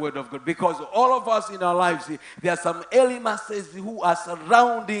share the word of God. Because all of us in our lives, there are some Elymases who are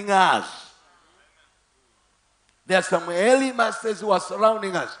surrounding us. There are some Elymases who are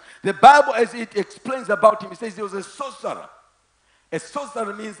surrounding us. The Bible, as it explains about him, it says he was a sorcerer. A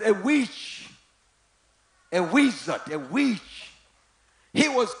sorcerer means a witch, a wizard, a witch. He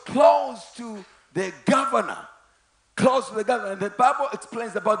was close to the governor. Close to the governor. And the Bible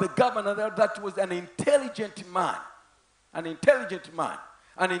explains about the governor that was an intelligent man. An intelligent man.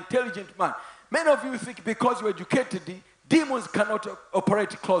 An intelligent man. Many of you think because you're educated, demons cannot operate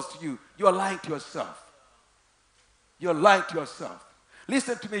close to you. You are lying to yourself. You're lying to yourself.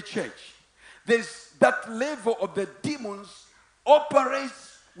 Listen to me, church. There's that level of the demons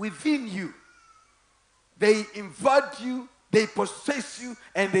operates within you. They invade you, they possess you,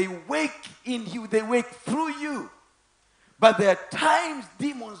 and they work in you. They work through you. But there are times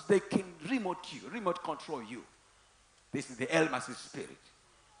demons, they can remote control you. This is the Elymas spirit.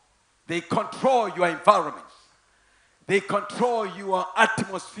 They control your environments. They control your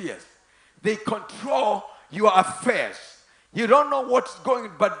atmospheres. They control your affairs. You don't know what's going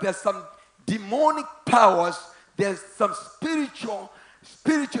on, but there's some demonic powers, there's some spiritual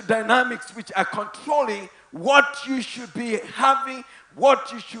dynamics which are controlling what you should be having,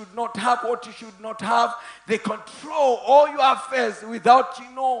 what you should not have, what you should not have. They control all your affairs without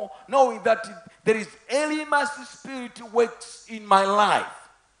you knowing that there is Elymas spirit who works in my life.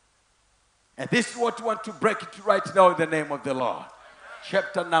 And this is what we want to break it right now in the name of the Lord.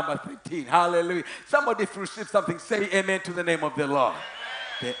 Chapter number 13. Hallelujah. Somebody, if you receive something, say amen to the name of the Lord.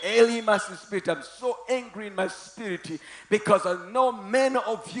 The Elymas spirit. I'm so angry in my spirit because I know many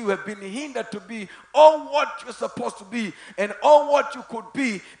of you have been hindered to be all what you're supposed to be and all what you could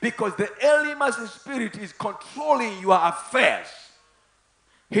be because the Elymas spirit is controlling your affairs.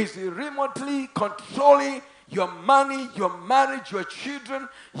 He's remotely controlling your money, your marriage, your children,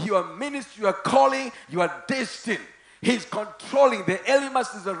 your ministry, your calling, your destiny. He's controlling. The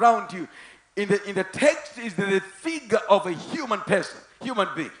Elymas is around you. In the text is the figure of a human person, human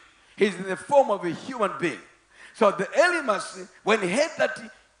being. He's in the form of a human being. So the Elymas, when he heard that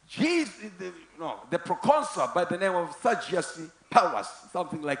the proconsul by the name of Sergius Paulus,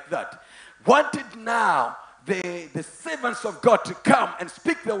 something like that, wanted now the servants of God to come and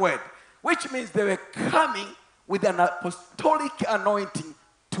speak the word, which means they were coming with an apostolic anointing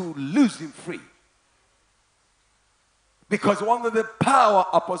to lose him free. Because one of the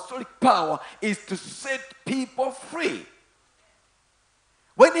apostolic power, is to set people free.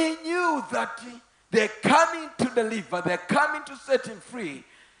 When he knew that they're coming to deliver, they're coming to set him free,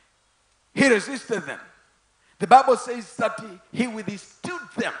 he resisted them. The Bible says that he withstood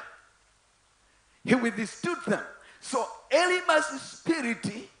them. He withstood them. So Elymas' spirit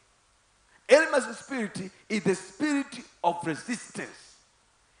is the spirit of resistance.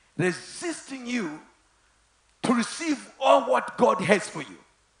 Resisting you to receive all what God has for you.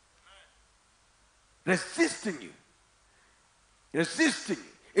 Resisting you. Resisting.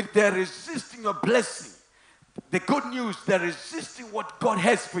 If they're resisting your blessing, the good news, they're resisting what God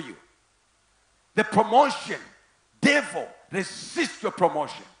has for you. The promotion, devil, resist your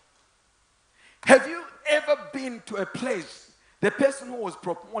promotion. Have you ever been to a place The person who was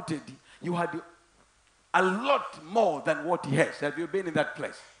promoted, you had a lot more than what he has. Have you been in that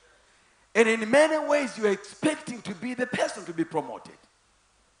place? And in many ways, you're expecting to be the person to be promoted.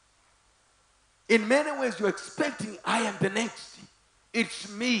 In many ways, you're expecting, I am the next. It's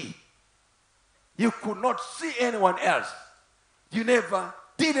me. You could not see anyone else. You never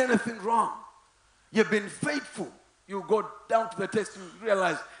did anything wrong. You've been faithful. You go down to the text and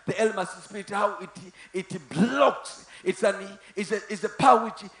realize the Elmas spirit, how it blocks. It's a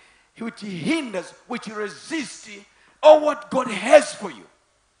power which hinders, which resists all what God has for you.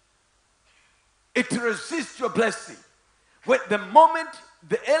 It resists your blessing. When the moment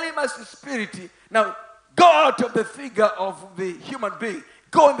the Elimas spirit, now go out of the figure of the human being,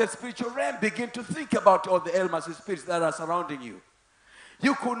 go in the spiritual realm, begin to think about all the Elimas spirits that are surrounding you.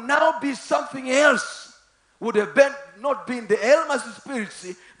 You could now be something else. Would have been not been the Elimas spirits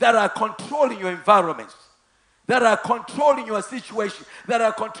that are controlling your environments, that are controlling your situation, that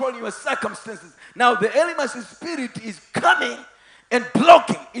are controlling your circumstances. Now the Elimas spirit is coming and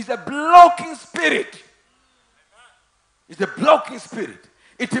blocking. It's a blocking spirit. It's a blocking spirit.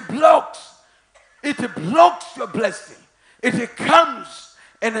 It blocks your blessing. It comes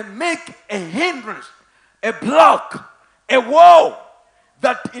and make a hindrance, a block, a wall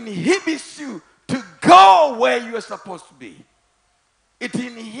that inhibits you to go where you are supposed to be. It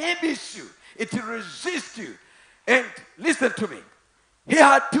inhibits you. It resists you. And listen to me. He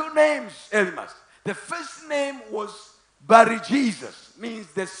had two names, Elimas. The first name was Bar-Jesus, means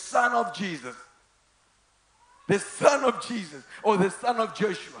the son of Jesus. The son of Jesus, or the son of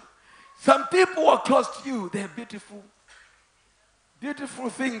Joshua. Some people are close to you. They have beautiful, beautiful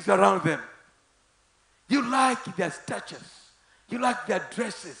things around them. You like their statues. You like their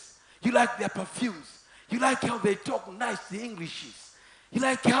dresses. You like their perfumes. You like how they talk nice, the Englishes. You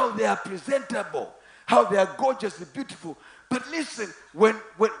like how they are presentable, how they are gorgeous and beautiful. But listen, when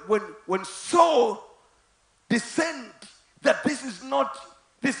Saul discerned that this is not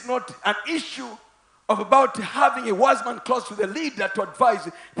an issue of about having a wise man close to the leader to advise,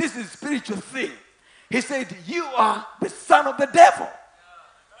 this is a spiritual thing. He said, you are the son of the devil.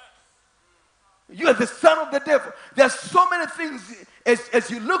 You are the son of the devil. There are so many things, as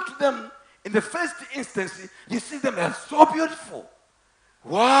you look to them in the first instance, you see them as so beautiful.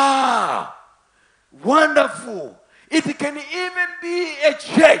 Wow. Wonderful. It can even be a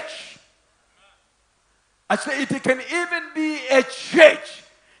church. I say it can even be a church.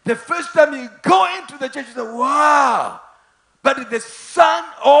 The first time you go into the church, you say, wow. But the son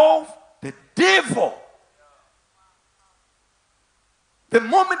of the devil. The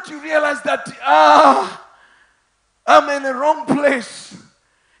moment you realize that, I'm in the wrong place,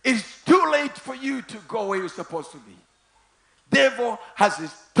 it's too late for you to go where you're supposed to be. Devil has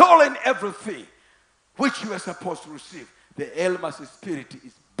stolen everything which you are supposed to receive. The Elimas spirit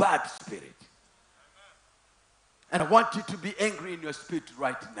is bad spirit. And I want you to be angry in your spirit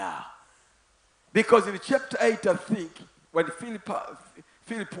right now. Because in chapter 8, I think, when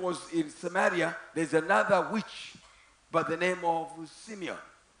Philip was in Samaria, there's another witch by the name of Simeon,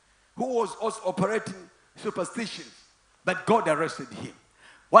 who was also operating superstitions, but God arrested him.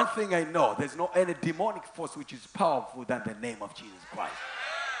 One thing I know, there's no any demonic force which is powerful than the name of Jesus Christ.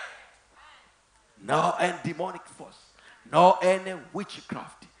 No any demonic force, no any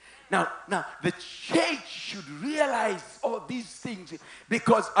witchcraft. Now, the church should realize all these things,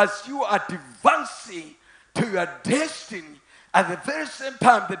 because as you are advancing to your destiny, at the very same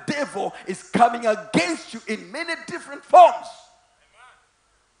time, the devil is coming against you in many different forms.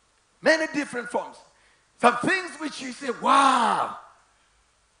 Many different forms. Some things which you say, wow,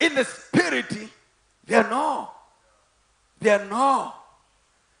 in the spirit, they are no. They are no.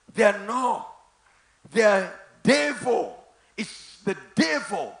 They are no. They are devil. It's the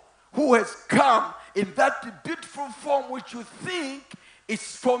devil who has come in that beautiful form which you think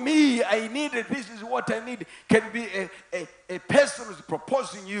it's for me, I need it, this is what I need. Can be a person who's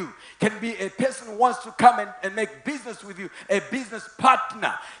proposing you. Can be a person who wants to come and make business with you. A business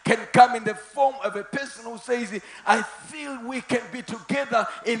partner can come in the form of a person who says, I feel we can be together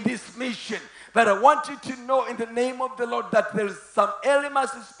in this mission. But I want you to know in the name of the Lord that there's some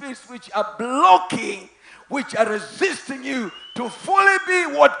elements of spirits which are blocking, which are resisting you to fully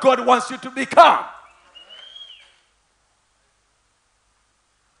be what God wants you to become.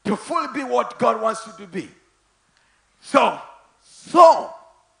 To fully be what God wants you to be. So,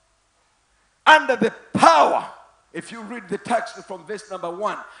 under the power, if you read the text from verse number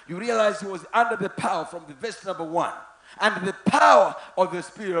 1, you realize he was under the power from the verse number 1. Under the power of the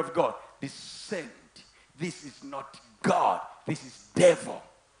Spirit of God. Descend. This is not God. This is devil.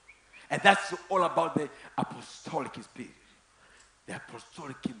 And that's all about the apostolic spirit. the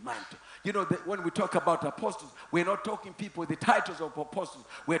apostolic mantle. You know, when we talk about apostles, we're not talking people, the titles of apostles.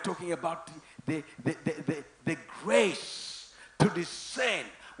 We're talking about the grace to discern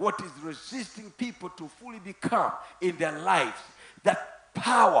what is resisting people to fully become in their lives. That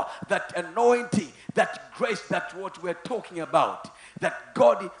power, that anointing, that grace, that's what we're talking about. That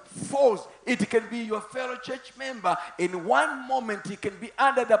God falls. It can be your fellow church member. In one moment, he can be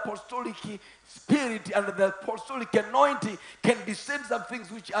under the apostolic spirit, under the apostolic anointing, can descend some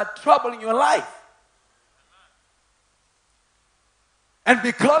things which are troubling your life. And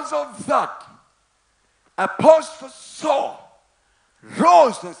because of that, Apostle Saul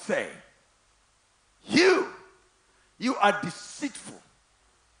rose and said, you are deceitful.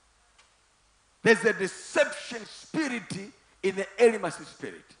 There's a deception spirit in the Elymas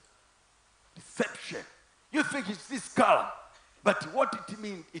spirit. Deception. You think it's this color, but what it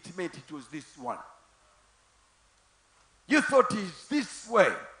meant it was this one. You thought it's this way,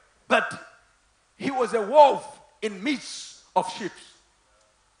 but he was a wolf in midst of sheep.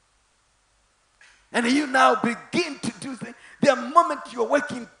 And you now begin to do things. The moment you're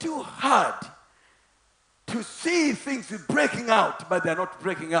working too hard to see things breaking out, but they're not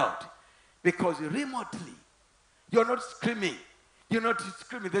breaking out. Because remotely, you're not screaming. You're not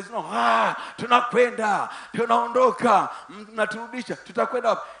screaming. There's no, tunakwenda, tunaondoka, naturudisha,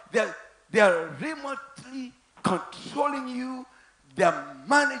 tutakwenda. They are remotely controlling you. They are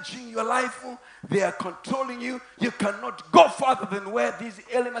managing your life. They are controlling you. You cannot go further than where these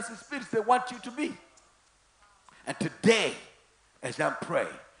elements and spirits, they want you to be. And today, as I'm praying,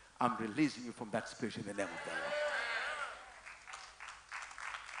 I'm releasing you from that spirit in the name of the Lord.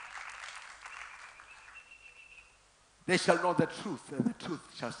 They shall know the truth, and the truth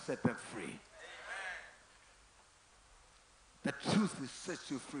shall set them free. The truth will set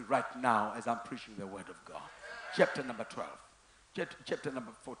you free right now as I'm preaching the word of God. Chapter number 12. Chapter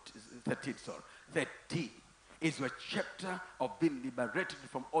number 13, 13 is your chapter of being liberated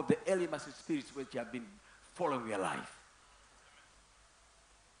from all the elements and spirits which have been following your life.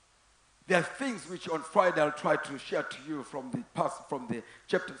 There are things which on Friday I'll try to share to you from the past, from the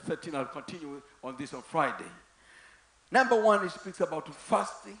chapter 13. I'll continue on this on Friday. Number 1, it speaks about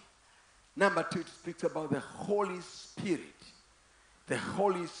fasting. Number 2, it speaks about the Holy Spirit. The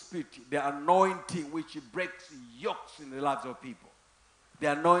Holy Spirit, the anointing which breaks yokes in the lives of people.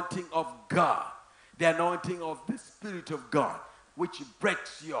 The anointing of God. The anointing of the Spirit of God, which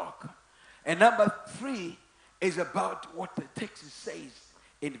breaks yoke. And number 3 is about what the text says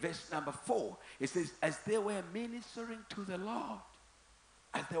in verse number 4. It says, as they were ministering to the Lord.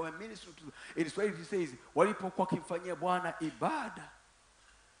 As they were ministering to the Lord. In Swahili it says, walipokuwa wakimfanyia Bwana ibada.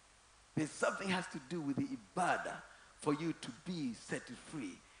 There's something has to do with the ibada for you to be set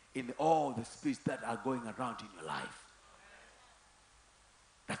free in all the spirits that are going around in your life.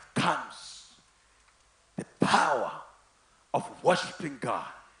 That comes the power of worshiping God,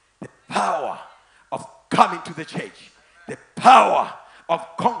 the power of coming to the church, the power of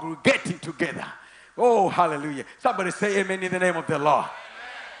congregating together. Oh, hallelujah. Somebody say amen in the name of the Lord. Amen.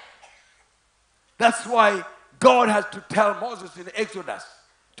 That's why God has to tell Moses in Exodus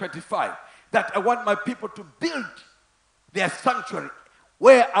 25 that I want my people to build their sanctuary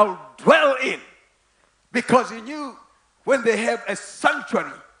where I'll dwell in. Because he knew when they have a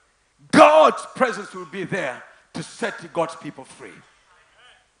sanctuary, God's presence will be there to set God's people free.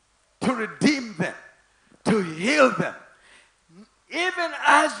 To redeem them. To heal them. Even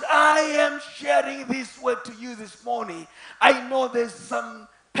as I am sharing this word to you this morning, I know there's some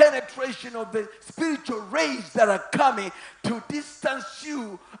penetration of the spiritual rays that are coming to distance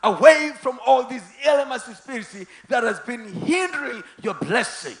you away from all these elements of spirits that has been hindering your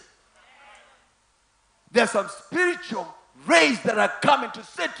blessing. There's some spiritual rays that are coming to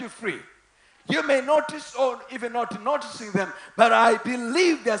set you free. You may notice or even not noticing them, but I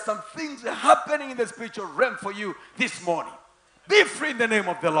believe there's some things happening in the spiritual realm for you this morning. Be free in the name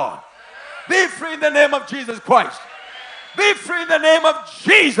of the Lord. Be free in the name of Jesus Christ. Be free in the name of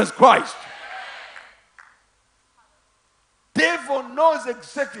Jesus Christ. Devil knows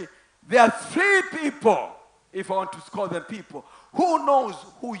exactly. There are 3 people, if I want to call them people, who knows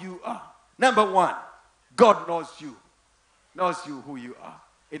who you are. Number 1, God knows you who you are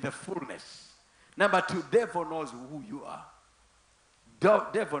in the fullness. Number 2, devil knows who you are.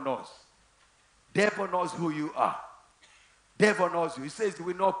 Devil knows who you are. Devil knows you. He says,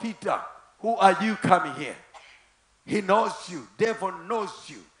 we know Peter. Who are you coming here? He knows you. Devil knows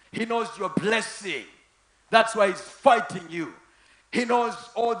you. He knows your blessing. That's why he's fighting you. He knows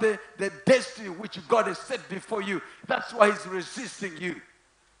all the destiny which God has set before you. That's why he's resisting you.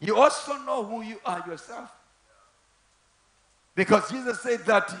 You also know who you are yourself. Because Jesus said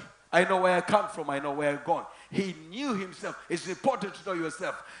that, I know where I come from, I know where I'm going. He knew himself. It's important to know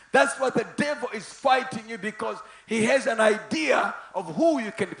yourself. That's why the devil is fighting you, because he has an idea of who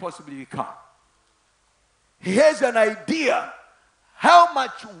you can possibly become. He has an idea how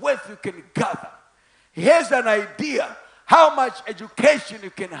much wealth you can gather. He has an idea how much education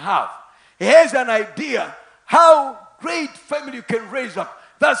you can have. He has an idea how great family you can raise up.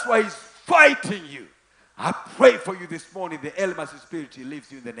 That's why he's fighting you. I pray for you this morning. The Elimas spirit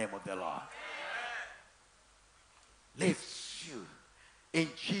leaves you in the name of the Lord. Leaves you in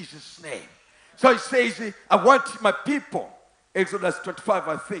Jesus' name. So he says, I want my people, Exodus 25,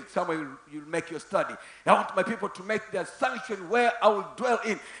 I think, somewhere you'll make your study. I want my people to make their sanctuary where I will dwell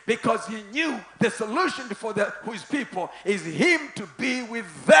in, because he knew the solution for his people is him to be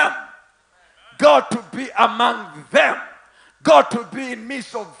with them. God to be among them. God to be in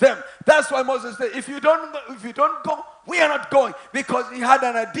midst of them. That's why Moses said, if you don't go, we are not going. Because he had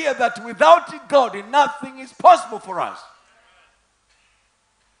an idea that without God, nothing is possible for us.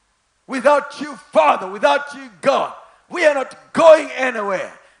 Without you, Father, without you, God, we are not going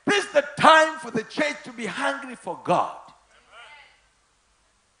anywhere. This is the time for the church to be hungry for God.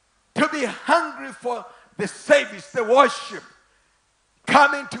 To be hungry for the service, the worship.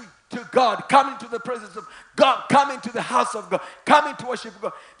 Coming to God, coming to the presence of God, coming to the house of God, coming to worship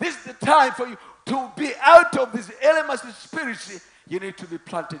God. This is the time for you to be out of this elements of spirituality. You need to be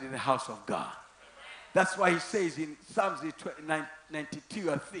planted in the house of God. That's why he says in Psalms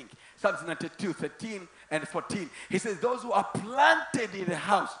 92, I think, Psalms 92, 13 and 14, he says, those who are planted in the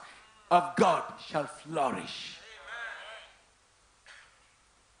house of God shall flourish.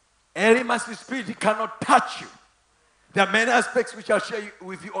 Elimas spirit cannot touch you. There are many aspects which I'll share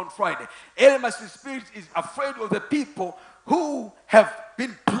with you on Friday. Elimas spirit is afraid of the people who have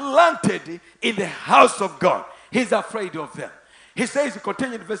been planted in the house of God. He's afraid of them. He says,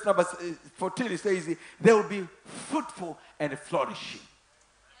 continue in verse number 14, he says, they will be fruitful and flourishing.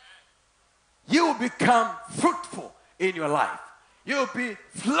 You will become fruitful in your life. You will be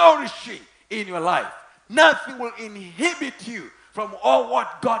flourishing in your life. Nothing will inhibit you from all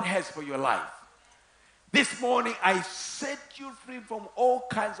what God has for your life. This morning, I set you free from all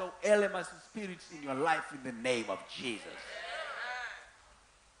kinds of elements and spirits in your life in the name of Jesus.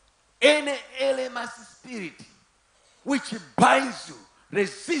 Any elements spirit which binds you,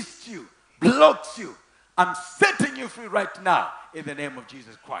 resists you, blocks you, I'm setting you free right now in the name of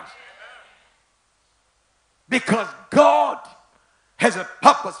Jesus Christ. Because God has a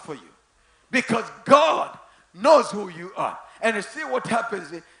purpose for you. Because God knows who you are. And you see what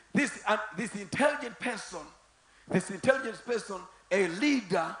happens. This intelligent person, a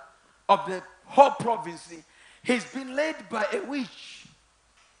leader of the whole province, he's been led by a witch.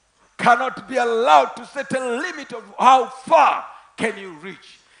 Cannot be allowed to set a limit of how far can you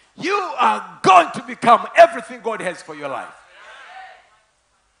reach. You are going to become everything God has for your life.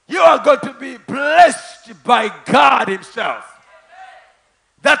 You are going to be blessed by God himself.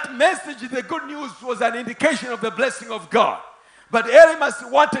 That message, the good news, was an indication of the blessing of God. But Elimas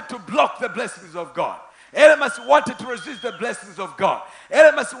wanted to block the blessings of God. Elimas wanted to resist the blessings of God.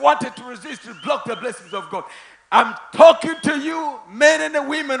 Elimas wanted to resist, to block the blessings of God. I'm talking to you, men and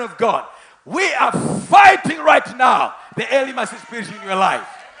women of God. We are fighting right now the Elimas spirit in your life.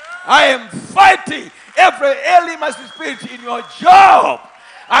 I am fighting every Elimas spirit in your job.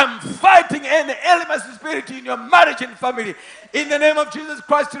 I'm fighting any Elimas spirit in your marriage and family. In the name of Jesus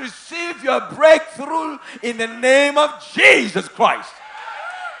Christ, to receive your breakthrough in the name of Jesus Christ.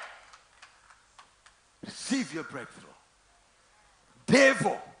 Receive your breakthrough.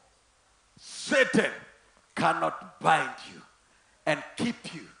 Devil, Satan cannot bind you and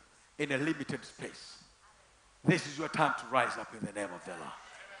keep you in a limited space. This is your time to rise up in the name of the Lord.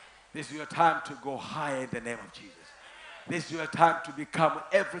 This is your time to go higher in the name of Jesus. This is your time to become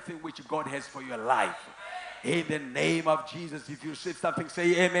everything which God has for your life. In the name of Jesus. If you say something,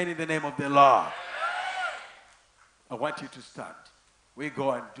 say amen in the name of the Lord. I want you to stand. We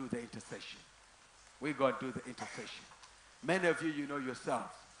go and do the intercession. We go and do the intercession. Many of you, you know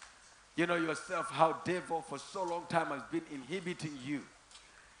yourselves. You know yourself how devil for so long time has been inhibiting you.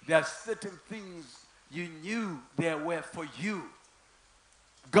 There are certain things you knew they were for you.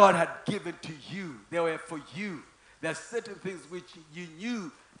 God had given to you. They were for you. There are certain things which you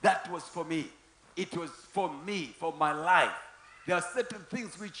knew that was for me. It was for me, for my life. There are certain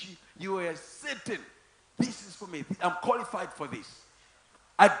things which you were certain. This is for me. I'm qualified for this.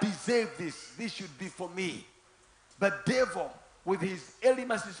 I deserve this. This should be for me. But devil, with his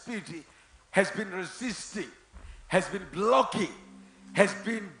Elimas spirit, has been resisting, has been blocking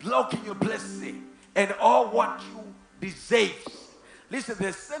your blessing and all what you deceives. Listen,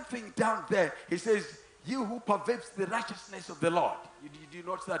 there's something down there. He says, you who pervades the righteousness of the Lord. You do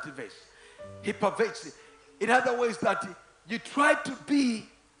not that verse. He pervades it. In other words, that you try to be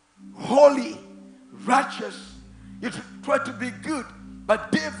holy, righteous, you try to be good,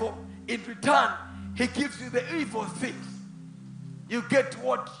 but devil, in return, he gives you the evil things. You get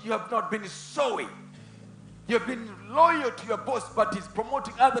what you have not been sowing. You've been loyal to your boss, but he's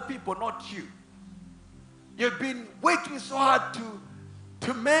promoting other people, not you. You've been working so hard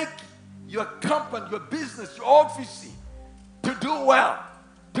to make your company, your business, your office to do well,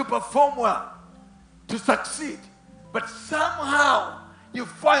 to perform well, to succeed. But somehow you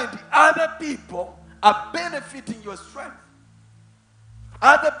find other people are benefiting your strength.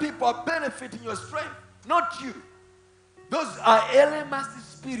 Other people are benefiting your strength, not you. Those are Elimas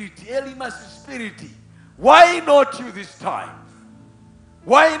spirit. Why not you this time?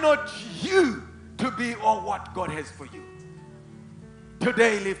 Why not you to be all what God has for you?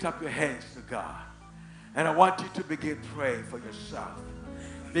 Today, lift up your hands to God. And I want you to begin praying for yourself.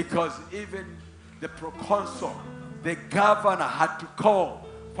 Because even the proconsul, the governor, had to call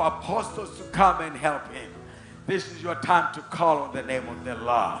for apostles to come and help him. This is your time to call on the name of the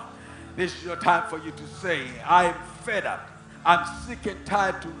Lord. This is your time for you to say, I am fed up. I'm sick and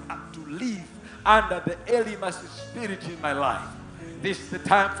tired to live under the Elimas spirit in my life. This is the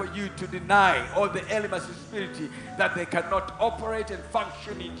time for you to deny all the Elimas spirit that they cannot operate and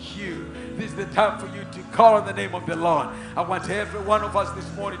function in you. This is the time for you to call on the name of the Lord. I want every one of us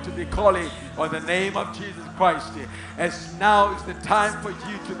this morning to be calling on the name of Jesus Christ. As now is the time for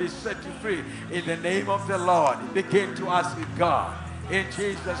you to be set free in the name of the Lord. Begin to ask God in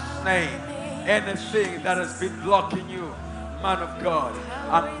Jesus' name. Anything that has been blocking you, man of God,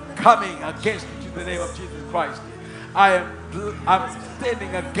 I'm coming against it in the name of Jesus Christ. I'm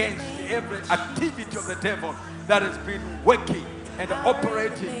standing against every activity of the devil that has been working and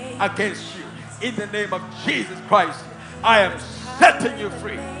operating against you. In the name of Jesus Christ, I am setting you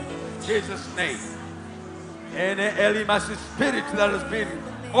free. In Jesus' name. Any Elimas spirit that has been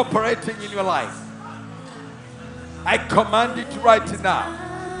operating in your life, I command it right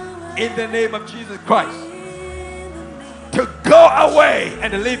now, in the name of Jesus Christ, to go away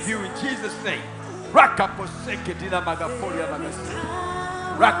and leave you in Jesus' name. Rakaposekatina magafolia magasika.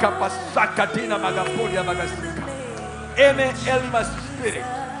 Rakapasakatina magafolia magasika. Any Elimas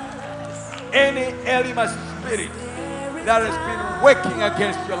spirit that has been working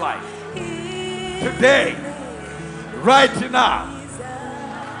against your life, today, right now,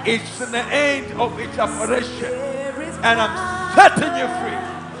 it's the end of its operation, and I'm setting you free.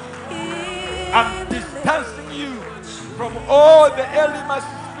 I'm distancing you from all the Elimas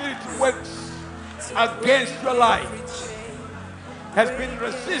spirit works against your life, has been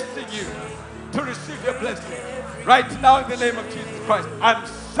resisting you to receive your blessing. Right now, in the name of Jesus Christ, I'm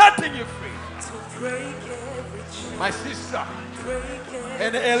setting you free. My sister,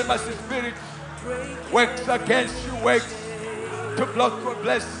 any Elimas spirit works against you, works to block your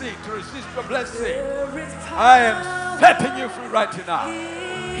blessing, to resist your blessing. I am setting you free right now.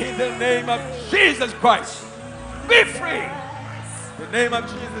 In the name of Jesus Christ, be free. In the name of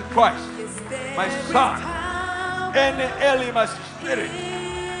Jesus Christ, my son, any Elimas spirit,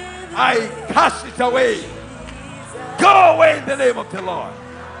 I cast it away. Go away in the name of the Lord.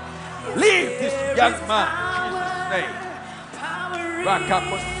 Leave this young man in Jesus' name.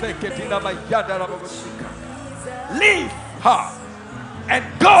 Leave her and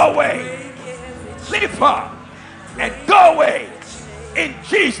go away. Leave her and go away in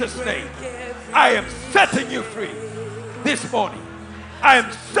Jesus' name. I am setting you free this morning. I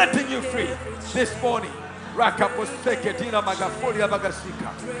am setting you free this morning. I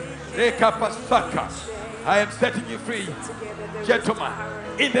am setting you free, gentlemen,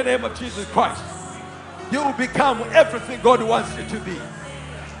 in the name of Jesus Christ. You will become everything God wants you to be.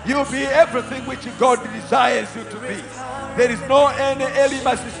 You will be everything which God desires you to be. There is no any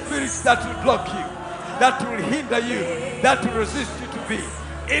Elimas spirit that will block you, that will hinder you, that will resist you to be.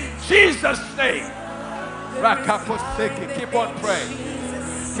 In Jesus' name. Keep on praying.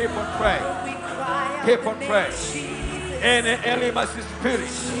 Keep on praying. Keep on praying. Any Elimas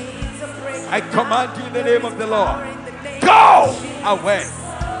spirit, I command you in the name of the Lord, go away.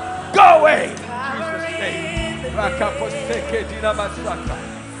 Go away. In Jesus' name.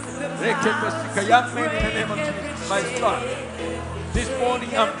 Young man, in the name of Jesus, my son, this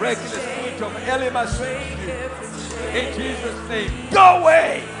morning I'm breaking the spirit of Elimas in Jesus' name. Go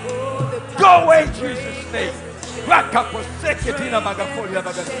away. Go away in Jesus' name. Rakaposekatina magafolia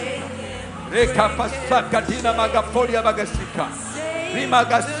bagasika. Rekapasakatina magafolia bagasika.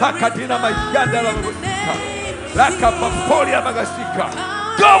 Rimagasakatina mayanda bagasika. Rakapaporia magasika.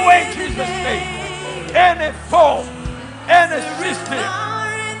 Go away in Jesus' name. Any form, any system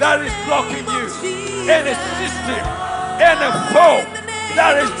that is blocking you, any system, any form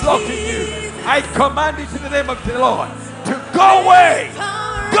that is blocking you, I command it in the name of the Lord to go away.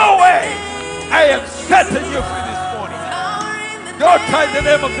 Go away. I am setting you free this morning. Daughter, in the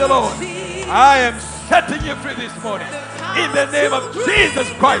name of the Lord, I am setting you free this morning. In the name of Jesus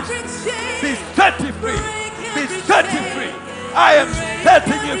Christ, be set free. Be set free. I am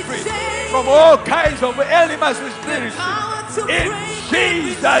setting you free from all kinds of elements and spirits. In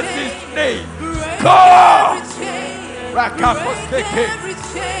Jesus' name. Go!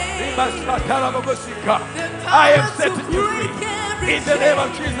 I am setting you free. In the name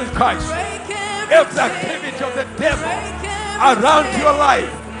of Jesus Christ. Every activity of the devil around your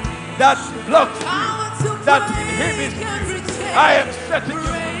life that blocks you, that inhibits you, I am setting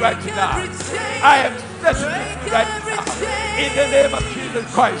you free right now. I am setting you free right now. In the name of Jesus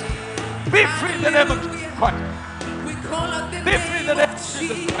Christ. Be free in the name of Jesus Christ. Be free in the name of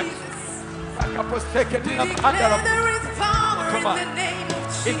Jesus Christ. Come on.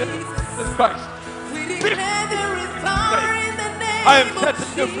 In the name of Jesus Christ. Be free. I am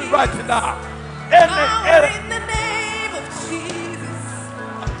setting you free right now. In the name of Jesus,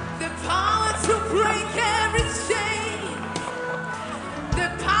 the power to break every chain, the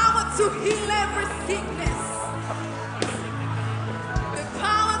power to heal every sickness, the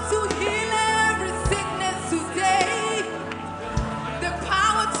power to heal every sickness today, the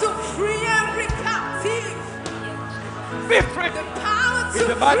power to free every captive, be free. The power to in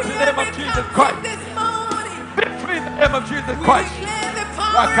the mighty free name of every Jesus captive Christ. this morning. Be free in the name of Jesus We Christ. declare the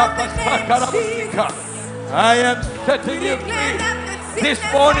power of the name of Jesus. I am setting you free. This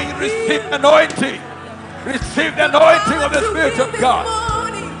morning, receive anointing. Receive the anointing of the Spirit of God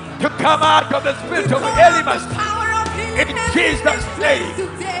to come out of the spirit of elements. In Jesus' name,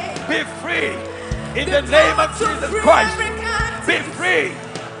 be free. In the name of Jesus Christ, be free.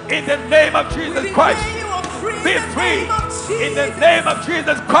 In the name of Jesus Christ, be free. In the name of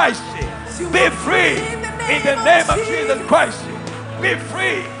Jesus Christ, be free. In the name of Jesus Christ, be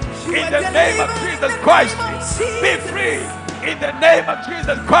free. In the name of Jesus Christ, be free. In the name of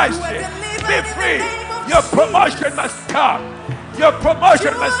Jesus Christ, be free. Your promotion must come. Your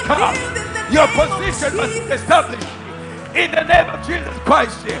promotion must come. Your position must be established. In the name of Jesus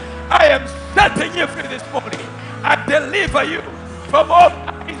Christ, I am setting you free this morning. I deliver you from all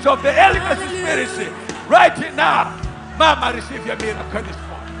kinds of the elements of spirits. Right now, Mama, receive your miracle this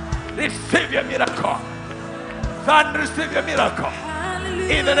morning. Receive your miracle. Son, receive your miracle.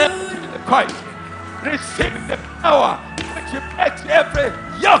 In the name of Jesus Christ, receive the power which breaks every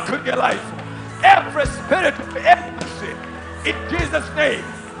yoke in your life, every spirit of epilepsy. In Jesus' name,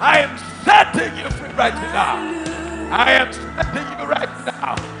 I am setting you free right now. I am setting you right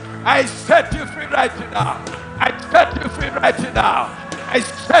now. I set you free right now. I set you free right now. I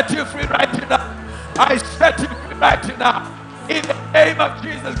set you free right now. I set you free right now. In the name of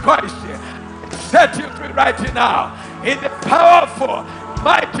Jesus Christ, I set you free right now. In the powerful,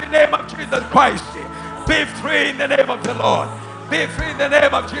 mighty name of Jesus Christ, be free in the name of the Lord. Be free in the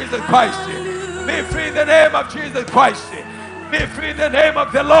name of Jesus Christ. Be free in the name of Jesus Christ. Be free in the name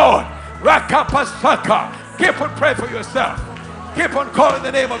of the Lord. Rakapasaka. Keep on praying for yourself. Keep on calling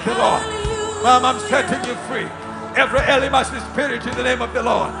the name of the Lord. Mom, I'm setting you free. Every element is spirit in the name of the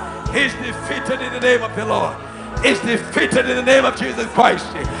Lord. He's defeated in the name of the Lord. He's defeated in the name of Jesus Christ.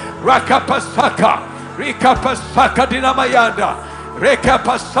 Rakapasaka. Rikapasaka dinamayanda.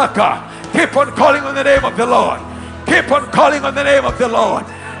 Rekapasaka. Keep on calling on the name of the Lord. Keep on calling on the name of the Lord.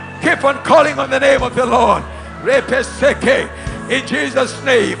 Keep on calling on the name of the Lord. Repeseke. In Jesus'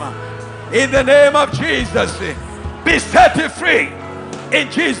 name. In the name of Jesus. Be set free.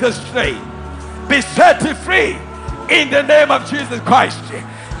 In Jesus' name. Be set free. In the name of Jesus Christ.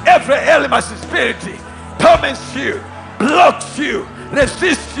 Every element of spirit torments you, blocks you,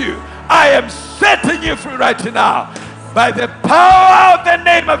 resists you. I am setting you free right now. By the power of the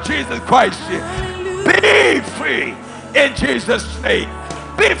name of Jesus Christ, be free in Jesus' name.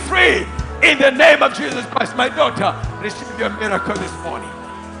 Be free in the name of Jesus Christ. My daughter, receive your miracle this morning.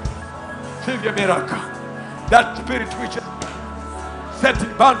 Receive your miracle. That spirit which is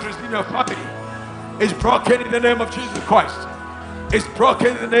setting boundaries in your family is broken in the name of Jesus Christ. It's broken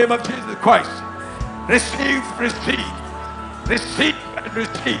in the name of Jesus Christ. Receive, receive. Receive and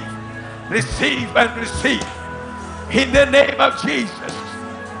receive. Receive and receive. In the name of Jesus,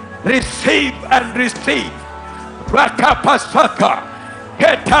 receive and receive. Rakapasaka,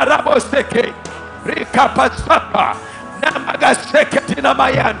 Ketaraboseke, Rikapasaka, Namagaseke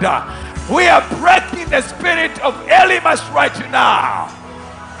Tinamayanda, We are breaking the spirit of Elimas right now.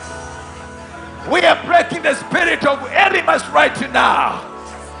 We are breaking the spirit of Elimas right now.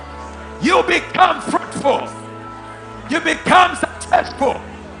 You become fruitful. You become successful.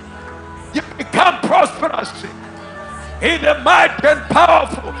 You become prosperous. In the mighty and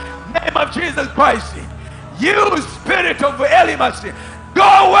powerful name of Jesus Christ. You spirit of Elimas, go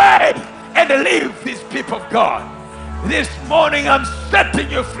away and leave these people of God. This morning I'm setting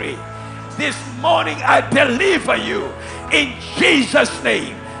you free. This morning I deliver you in Jesus'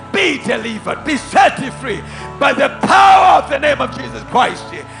 name. Be delivered, be set free by the power of the name of Jesus Christ.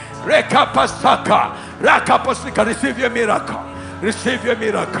 Rekapasaka, Rakapasika, receive your miracle. Receive your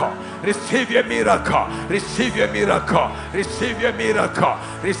miracle. Receive your miracle. Receive your miracle. Receive your miracle.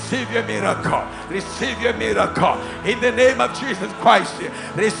 Receive your miracle. Receive your miracle. In the name of Jesus Christ,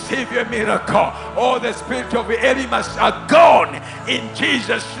 receive your miracle. All the spirit of Elimas are gone in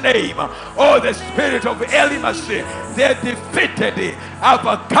Jesus' name. All the spirit of Elimas, they're defeated,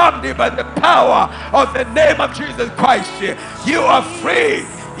 overcome by the power of the name of Jesus Christ. You are free.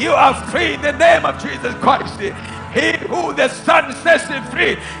 You are free in the name of Jesus Christ. He who the Son sets him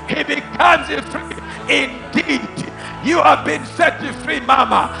free, he becomes free indeed. You have been set free,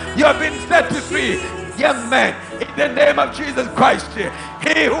 mama. You have been set free, young man. In the name of Jesus Christ,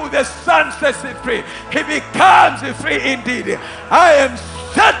 he who the Son sets him free, he becomes free indeed. I am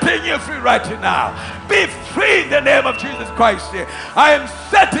setting you free right now. Be free in the name of Jesus Christ. I am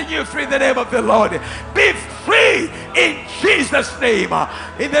setting you free in the name of the Lord. Be free in Jesus' name.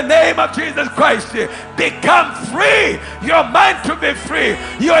 In the name of Jesus Christ, become free. Your mind to be free.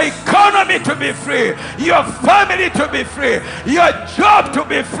 Your economy to be free. Your family to be free. Your job to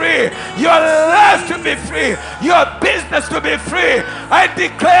be free. Your life to be free. Your business to be free. I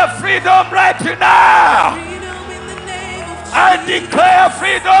declare freedom right now. I declare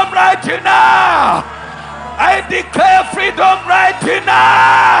freedom right now. I declare freedom right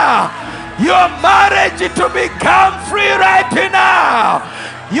now. Your marriage to become free right now.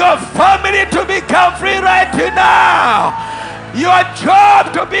 Your family to become free right now. Your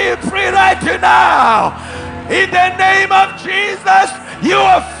job to be free right now. In the name of Jesus, you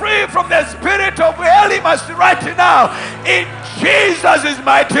are free from the spirit of Elimas right now. In Jesus'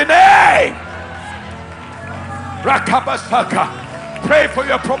 mighty name. Rakabasaka. Pray for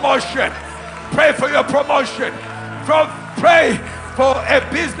your promotion. Pray for your promotion. Pray for a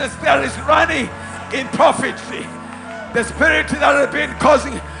business that is running in prophecy. The spirit that has been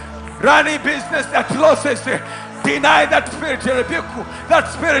causing running business that losses, deny that spirit, rebuke that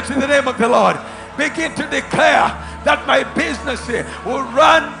spirit in the name of the Lord. Begin to declare that my business will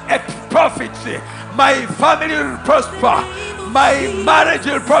run at prophecy. My family will prosper. My marriage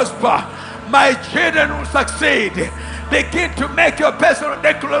will prosper. My children will succeed. Begin to make your personal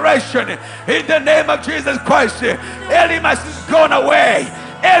declaration in the name of Jesus Christ. Elimas is gone away.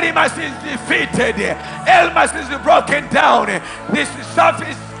 Elimas is defeated. Elimas is broken down. This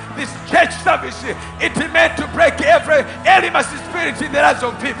service, this church service, it is meant to break every Elimas spirit in the lives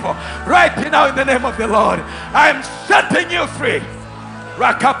of people. Right now in the name of the Lord, I'm setting you free.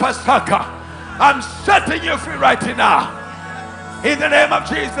 Rakapasaka. I'm setting you free right now. In the name of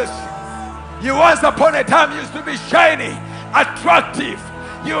Jesus. You once upon a time used to be shiny, attractive.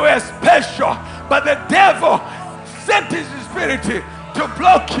 You were special. But the devil sent his spirit to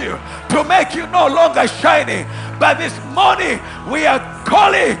block you, to make you no longer shiny. But this morning, we are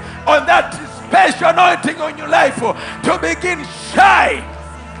calling on that special anointing on your life to begin shine.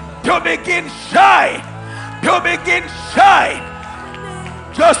 To begin shine. To begin shine.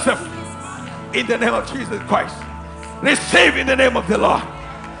 Joseph, in the name of Jesus Christ, receive in the name of the Lord.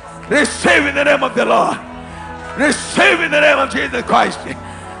 Receive in the name of the Lord. Receive in the name of Jesus Christ.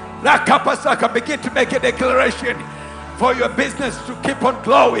 Rakapasaka, begin to make a declaration for your business to keep on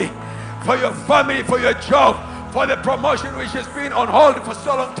glowing, for your family, for your job, for the promotion which has been on hold for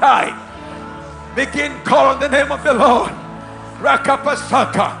so long time. Begin call on the name of the Lord.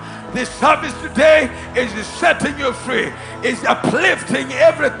 Rakapasaka. This service today is setting you free. Is uplifting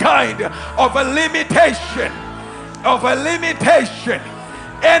every kind of a limitation. Of a limitation.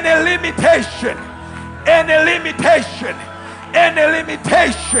 Any limitation, any limitation, any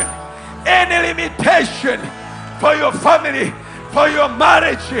limitation, any limitation for your family, for your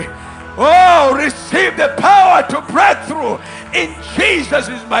marriage. Oh, receive the power to break through in Jesus'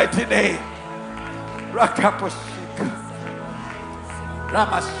 mighty name. Rakaposika,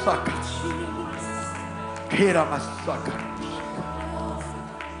 Ramasaka, Kiramasaka,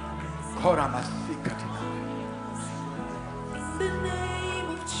 Koramasika.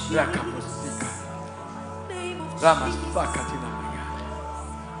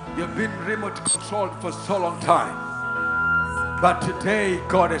 You've been remote controlled for so long time. But today,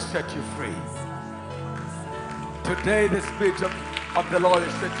 God has set you free. Today, the Spirit of the Lord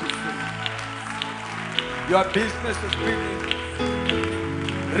has set you free. Your business has been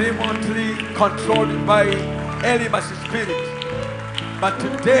remotely controlled by enemies' spirit. But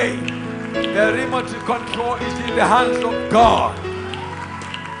today, the remote control is in the hands of God.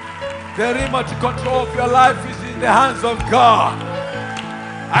 The remote control of your life is in the hands of God.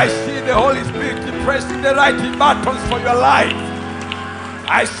 I see the Holy Spirit pressing the right buttons for your life.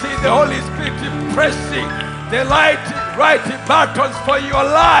 I see the Holy Spirit pressing the right buttons for your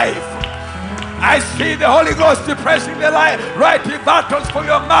life. I see the Holy Ghost pressing the right buttons for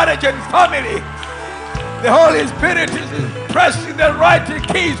your marriage and family. The Holy Spirit is pressing the right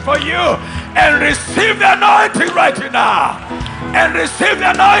keys for you. And receive the anointing right now. And receive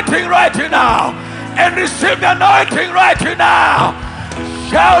the anointing right now. And receive the anointing right now.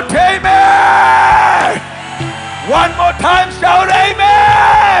 Shout amen. One more time, shout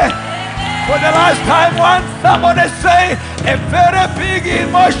amen. For the last time, once somebody say a very big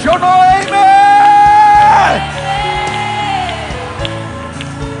emotional amen.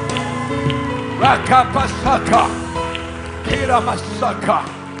 Rakapasaka, Kiramasaka,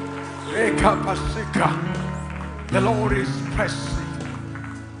 Rekapasika. The Lord is pressing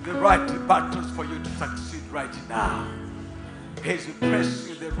the right buttons for you to succeed right now. He's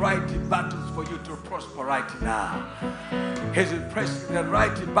pressing the right buttons for you to prosper right now. He's pressing the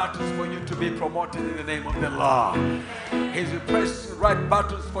right buttons for you to be promoted in the name of the Lord. He's pressing the right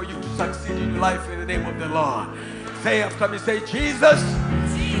buttons for you to succeed in life in the name of the Lord. Say after me, say, Jesus,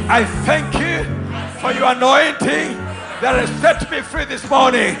 I thank you for your anointing that has set me free this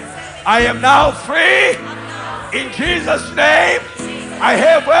morning. I am now free. In Jesus' name, I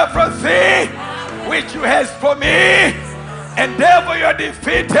have everything which you have for me. And devil, you're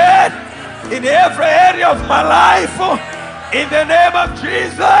defeated in every area of my life. In the name of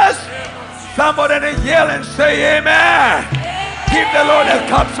Jesus. Somebody yell and say amen. Give the Lord a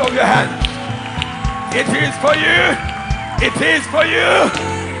clap of your hands. It is for you. It is for you.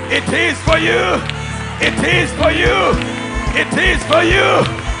 It is for you. It is for you. It is for you.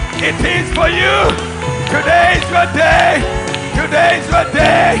 It is for you. Today is your day. Today is your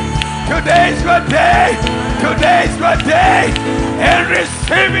day. Today is your day. Today is your day. And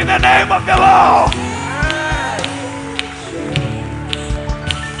receive in the name of the Lord.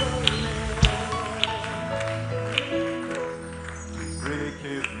 Break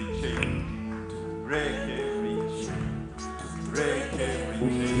every chain. Break every chain. Break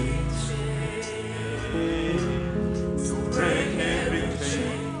every chain. To break every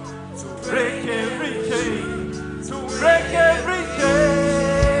chain. To break every chain. To break every chain.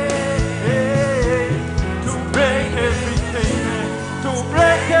 To break every chain. To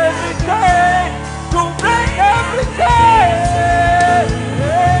break every chain. To break every chain.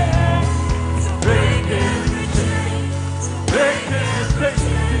 Break every chain. Break every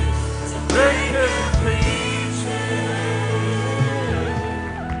chain. Break every chain.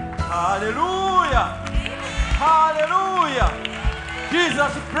 Hallelujah. Hallelujah.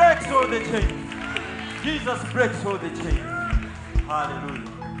 Jesus breaks all the chains. Jesus breaks all the chains. Hallelujah.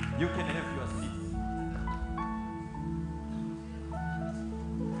 You can have your seats.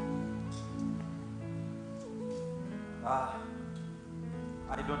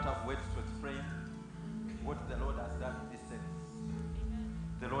 I don't have words to explain what the Lord has done in this service.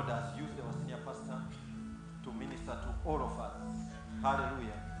 The Lord has used our senior pastor to minister to all of us.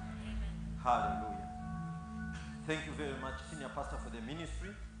 Hallelujah. Hallelujah. Thank you very much, senior pastor, for the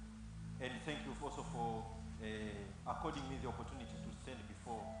ministry. And thank you also for according me the opportunity to stand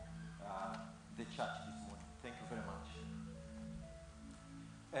before the church this morning. Thank you very much.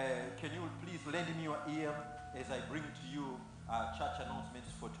 Can you please lend me your ear as I bring to you church announcements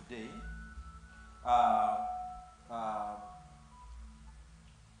for today.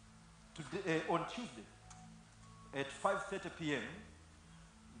 Today on Tuesday at 5:30 p.m.,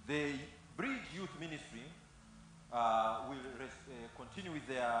 the Bridge Youth Ministry will continue with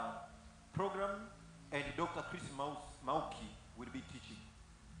their program, and Dr. Chris Mauki will be teaching.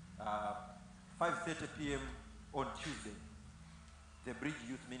 5:30 p.m. on Tuesday, the Bridge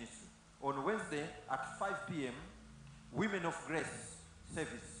Youth Ministry. On Wednesday at 5 p.m., Women of Grace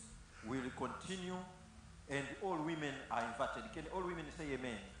service will continue, and all women are invited. Can all women say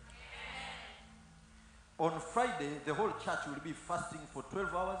amen? On Friday, the whole church will be fasting for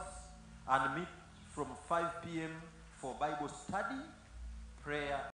 12 hours and meet from 5 p.m. for Bible study, prayer,